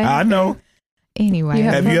why I'm laughing. I know. Anyway.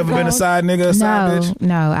 Have you ever been a side nigga, a side bitch?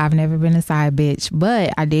 No, I've never been a side bitch.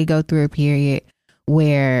 But I did go through a period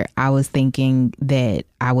where I was thinking that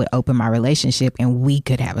I would open my relationship and we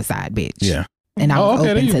could have a side bitch. Yeah. And I was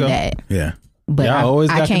there open you to go. that. Yeah. But Y'all I always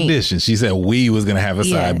got can't. conditions. She said we was going to have a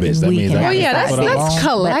side bitch. That we means can I have Oh, yeah, a side that's bitch.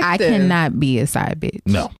 collective. But I cannot be a side bitch.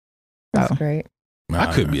 No. That's great.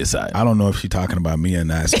 I could be a side. I don't know if she's talking about me or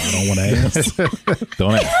not, so I don't want to ask.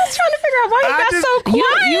 Don't ask. I was trying to figure out why you got so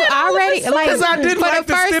quiet. You already like Because I didn't for like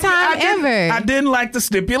the first time ever. I didn't like the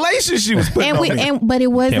stipulation she was putting on me. But it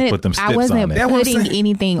wasn't. put them I stips wasn't on it. That's what I'm putting saying.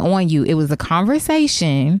 anything on you. It was a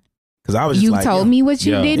conversation. Because I was just You like, told me what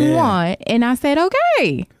you Yo. didn't Yeah. want, and I said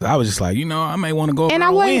okay. I was just like, I may want to go over And I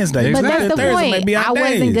on wasn't. Wednesday. But Exactly. that's the Thursday may point. be our I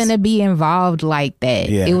wasn't days. gonna be involved like that.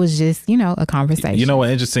 Yeah. It was just a conversation. You know what?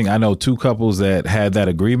 Interesting. I know 2 couples that had that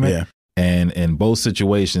agreement. Yeah. And in both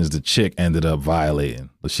situations, the chick ended up violating.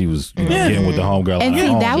 She was getting with the homegirl. And on see,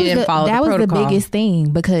 her own. You didn't follow the that was the protocol. biggest thing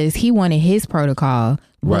because he wanted his protocol.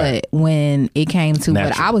 Right. But when it came to what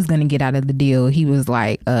Natural. I was going to get out of the deal, he was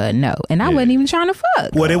like, no. And I wasn't even trying to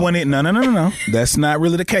fuck. Well, it wasn't. No. That's not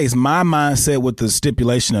really the case. My mindset with the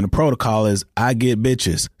stipulation and the protocol is I get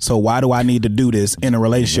bitches. So why do I need to do this in a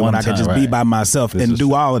relationship One when I can time, just be right. by myself This and is do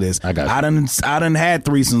true. all of this? I got you. I done had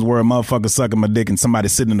threesomes where a motherfucker sucking my dick and somebody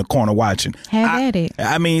sitting in the corner watching. Have at it.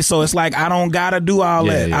 I mean, so it's like I don't gotta do all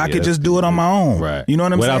Yeah, that. yeah, I yeah, could just that's do it on my own. Right. You know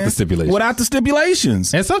what I'm Without saying? the stipulations. Without the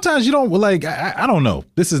stipulations. And sometimes you don't like. I don't know.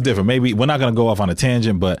 This is different. Maybe we're not going to go off on a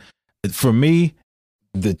tangent, but for me,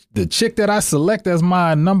 the chick that I select as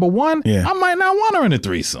my number one, I might not want her in a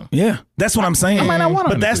threesome. Yeah, that's what I'm saying. I might not want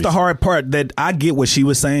her. But that's the hard part. That I get what she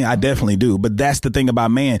was saying. I definitely do. But that's the thing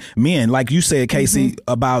about men, like you said, Casey,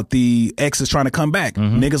 about the exes trying to come back.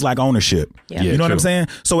 Niggas like ownership. Yeah, you know what I'm saying?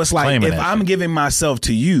 So it's like, Claiming if I'm giving myself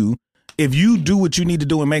to you, if you do what you need to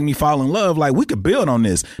do and make me fall in love, like, we could build on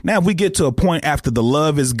this. Now, if we get to a point after the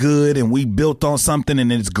love is good and we built on something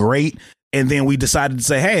and it's great, and then we decided to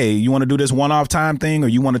say, hey, you want to do this one-off time thing, or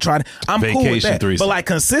you want to try to, I'm cool with that. Threesome. But like,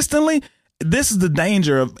 consistently, this is the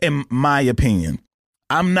danger of, in my opinion,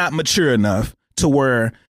 I'm not mature enough to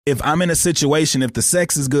where if I'm in a situation, if the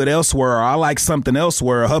sex is good elsewhere, or I like something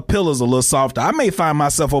elsewhere, or her pillow's a little softer, I may find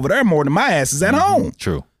myself over there more than my ass is at home.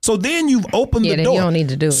 True. So then you've opened the door. You don't need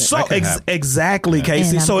to do it. So exactly,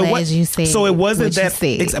 Casey. And so I'm it glad was. you said So it wasn't what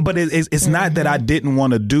you that. said. But it's not that I didn't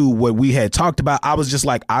want to do what we had talked about. I was just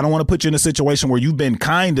like, I don't want to put you in a situation where you've been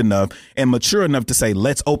kind enough and mature enough to say,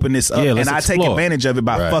 let's open this up, and I take advantage of it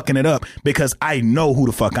by fucking it up, because I know who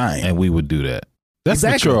the fuck I am, and we would do that. That's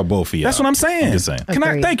mature of both of y'all. That's what I'm saying. I'm just saying. Can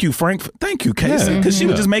I thank you, Frank? Thank you, Casey, because she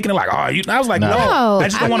was just making it like, I was like, no, I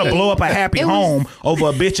just don't want to blow up a happy home over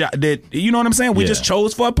a bitch that, you know what I'm saying? We just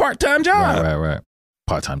chose for a part-time job. Right.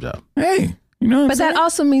 Part-time job. Hey. You know but that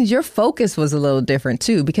also means your focus was a little different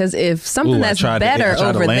too, because if something that's better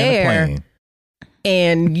over there,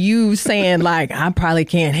 and you saying like, I probably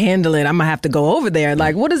can't handle it, I'm gonna have to go over there.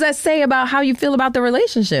 Like, what does that say about how you feel about the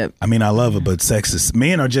relationship? I mean, I love it, but sex is,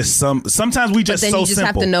 men are just sometimes we just but then so you just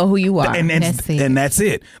simple. have to know who you are, and that's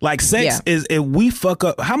it. Like, sex is, if we fuck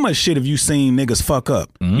up, how much shit have you seen niggas fuck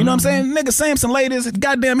up? You know what I'm saying? Nigga Samson laid his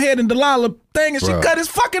goddamn head in Delilah thing, and she cut his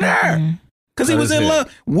fucking hair because he was in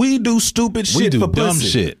love. We do stupid shit for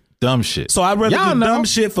pussy. Dumb shit. So I'd rather do dumb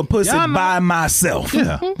shit for pussy by myself.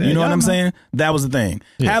 Yeah. You know what I'm saying? That was the thing.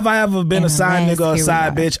 Yeah. Have I ever been a side nigga or a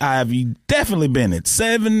side bitch? I have definitely been it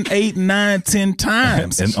 7, 8, 9, 10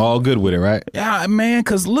 times. And all good with it, right? Yeah, man,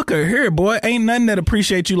 because look at here, boy. Ain't nothing that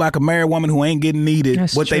appreciate you like a married woman who ain't getting needed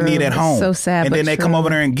they need at home. So sad, and then they come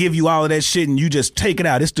over there and give you all of that shit and you just take it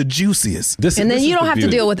out. It's the juiciest. And then you don't have to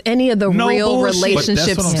deal with any of the real bullshit.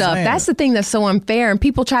 relationship stuff. That's the thing that's so unfair. And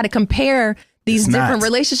people try to compare these different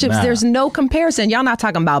relationships. There's no comparison. Y'all not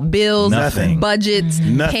talking about bills, budgets,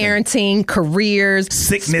 parenting, careers,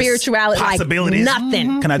 sickness, spirituality, possibilities. Like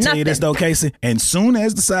nothing. Can I tell you this though, Casey? And soon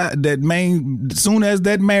as that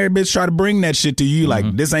married bitch try to bring that shit to you,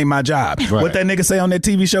 like, this ain't my job. Right. What that nigga say on that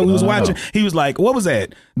TV show we was watching? He was like, what was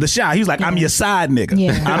that? The Shy. He was like, I'm your side nigga.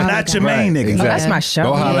 I'm not your main nigga. Exactly. That's my show.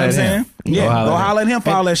 Go holler at him. Yeah, go holler at him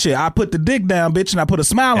for all that shit. I put the dick down, bitch, and I put a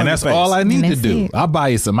smile on your face. And that's all I need to do. I'll buy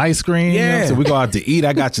you some ice cream. Yeah. You know, so we go out to eat.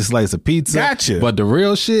 I got you a slice of pizza. Gotcha. But the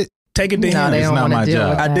real shit, take it to him. It's not my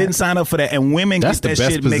job. I didn't sign up for that. And women get that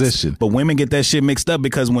shit mixed. But women get that shit mixed up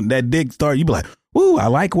because when that dick start, you be like, ooh, I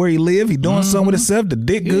like where he live. He doing something with himself. The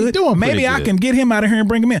dick good. Maybe I can get him out of here and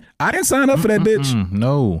bring him in. I didn't sign up for that bitch.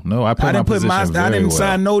 No. I didn't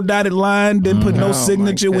sign no dotted line. Didn't put no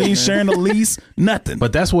signature. We ain't sharing a lease. Nothing.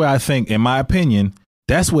 But that's where I think, in my opinion,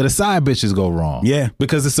 that's where the side bitches go wrong. Yeah.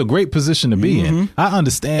 Because it's a great position to be in. I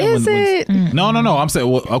understand. Is it? No. I'm saying,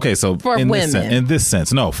 well, okay, so for in women. in this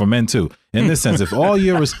sense, no, for men too. In this sense, if all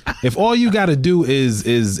you got to do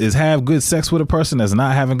is have good sex with a person that's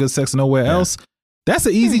not having good sex nowhere else, that's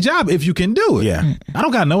an easy job if you can do it. Yeah. I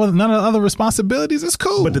don't got none of the other responsibilities. It's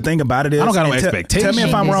cool. But the thing about it is, I don't got no expectations. Tell me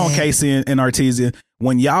if I'm wrong, Casey and Artesia.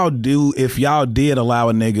 When if y'all did allow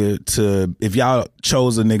a nigga to, if y'all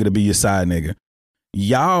chose a nigga to be your side nigga,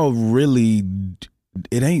 y'all really,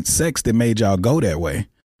 it ain't sex that made y'all go that way.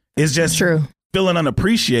 It's just true. Feeling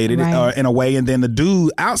unappreciated in a way, and then the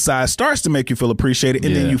dude outside starts to make you feel appreciated,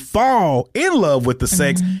 and then you fall in love with the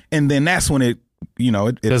sex, and then that's when it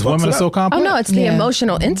because women are so complex. Oh no, it's the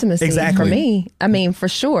emotional intimacy for me. I mean, for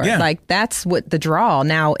sure. Yeah. Like, that's what the draw.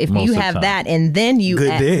 Now, if you have that and then you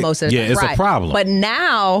most of the time, it's a problem. But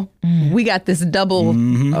now we got this double.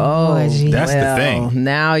 That's the thing.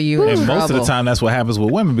 Now you and most of the time that's what happens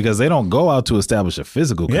with women, because they don't go out to establish a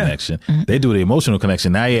physical connection. They do the emotional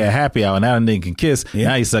connection. Now you're at happy hour. Now the nigga can kiss.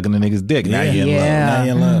 Now you're sucking the nigga's dick. Now you're in love. Now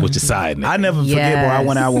you're in love with your side nigga. I never forget, bro. I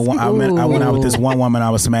went out with I went out with this one woman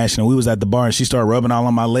I was smashing, and we was at the bar, and she started rubbing all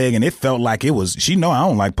on my leg, and it felt like it was, she know I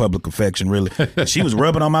don't like public affection really. She was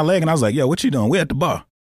rubbing on my leg, and I was like, yo, what you doing? We at the bar.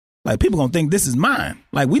 Like, people gonna think this is mine.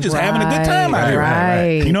 Like, we just having a good time out here.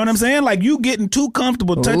 Right. You know what I'm saying? Like, you getting too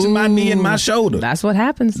comfortable touching my knee and my shoulder. That's what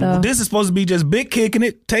happens, though. This is supposed to be just big kicking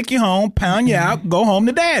it, take you home, pound you out, go home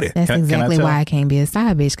to daddy. That's exactly why I can't be a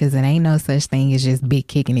side bitch, because it ain't no such thing as just big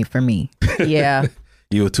kicking it for me. Yeah.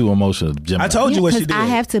 You were too emotional, Gemini. I told you what she did. I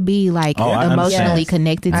have to be like emotionally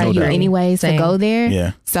connected to you anyways to go there.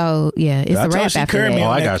 Yeah. So yeah, it's a wrap after that.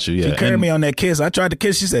 I got you. Yeah. She carried me on that kiss. I tried to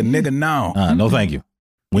kiss. She said, "Nigga, no, no, thank you.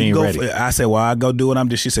 We ain't ready." I said, "Well, I go do what I'm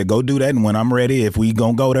doing." She said, "Go do that, and when I'm ready, if we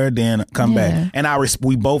gonna go there, then come back." And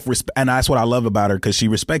we both respect, and that's what I love about her because she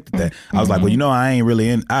respected that. I was like, "Well, you know, I ain't really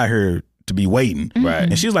in. I heard to be waiting, right?"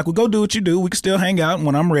 And she was like, "Well, go do what you do. We can still hang out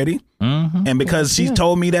when I'm ready." And because she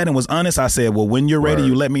told me that and was honest, I said, "Well, when you're ready,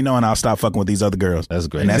 you let me know, and I'll stop fucking with these other girls." That's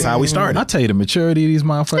great, and that's how we started. I tell you, the maturity of these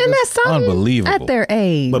motherfuckers, and that's unbelievable at their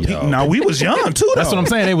age. But no, we was young too. That's what I'm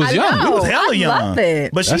saying. They was young. We was hella young.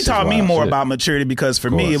 But she taught me more about maturity because for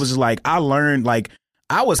me, it was just like I learned like.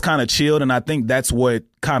 I was kind of chilled, and I think that's what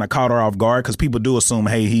kind of caught her off guard because people do assume,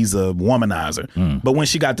 hey, he's a womanizer. But when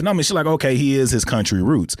she got to know me, she's like, okay, he is his country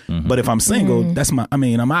roots. But if I'm single, that's I'm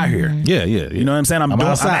out here. Yeah. You know what I'm saying? I'm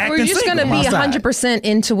outside. Or you're just going to be 100%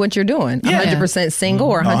 into what you're doing. 100% single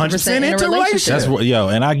or 100% in a relationship. That's what,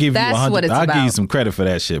 and I give you that's 100. What it's I about. give you some credit for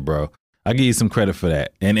that shit, bro. I give you some credit for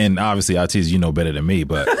that. And obviously, Artis, you know better than me,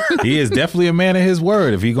 but he is definitely a man of his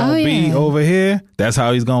word. If he's going to be over here, that's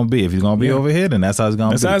how he's going to be. If he's going to be over here, then that's how he's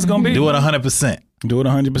going to be. That's how it's going to be. Do it 100%. Do it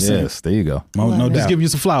 100%. Yes, there you go. No doubt. Just giving you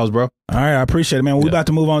some flowers, bro. All right, I appreciate it, man. We're about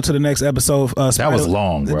to move on to the next episode. That was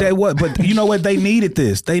long, bro. But you know what? They needed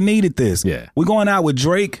this. Yeah. We're going out with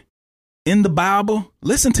Drake in the Bible.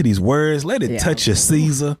 Listen to these words. Let it touch your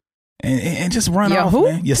Caesar and just run off,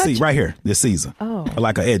 man. You see, right here, your Caesar. Oh.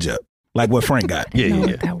 Like an edge up. Like what Frank got. Yeah.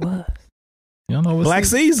 What that was. You don't know what Black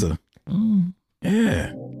Caesar.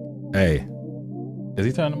 Yeah. Hey, is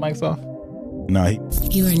he turning the mics off? No.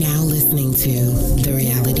 You are now listening to The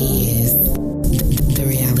Reality Is. The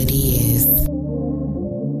Reality Is.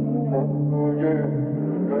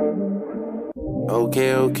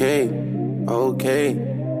 Okay.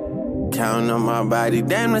 Counting on my body,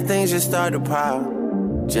 damn the things just start to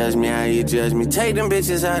pile. Judge me how you judge me, take them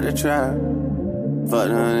bitches out the trial. Fuck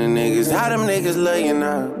them niggas, how them niggas love you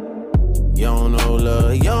now? You don't know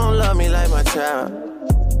love, you don't love me like my child.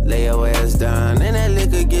 Lay your ass down and that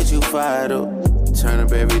liquor get you fired up. Turn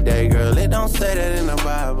up every day, girl, it don't say that in the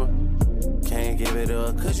Bible. Can't give it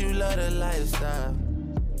up, cause you love the lifestyle.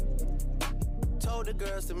 Told the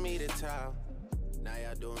girls to meet at town. Now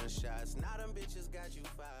y'all doing shots, now them bitches got you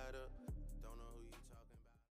fired up.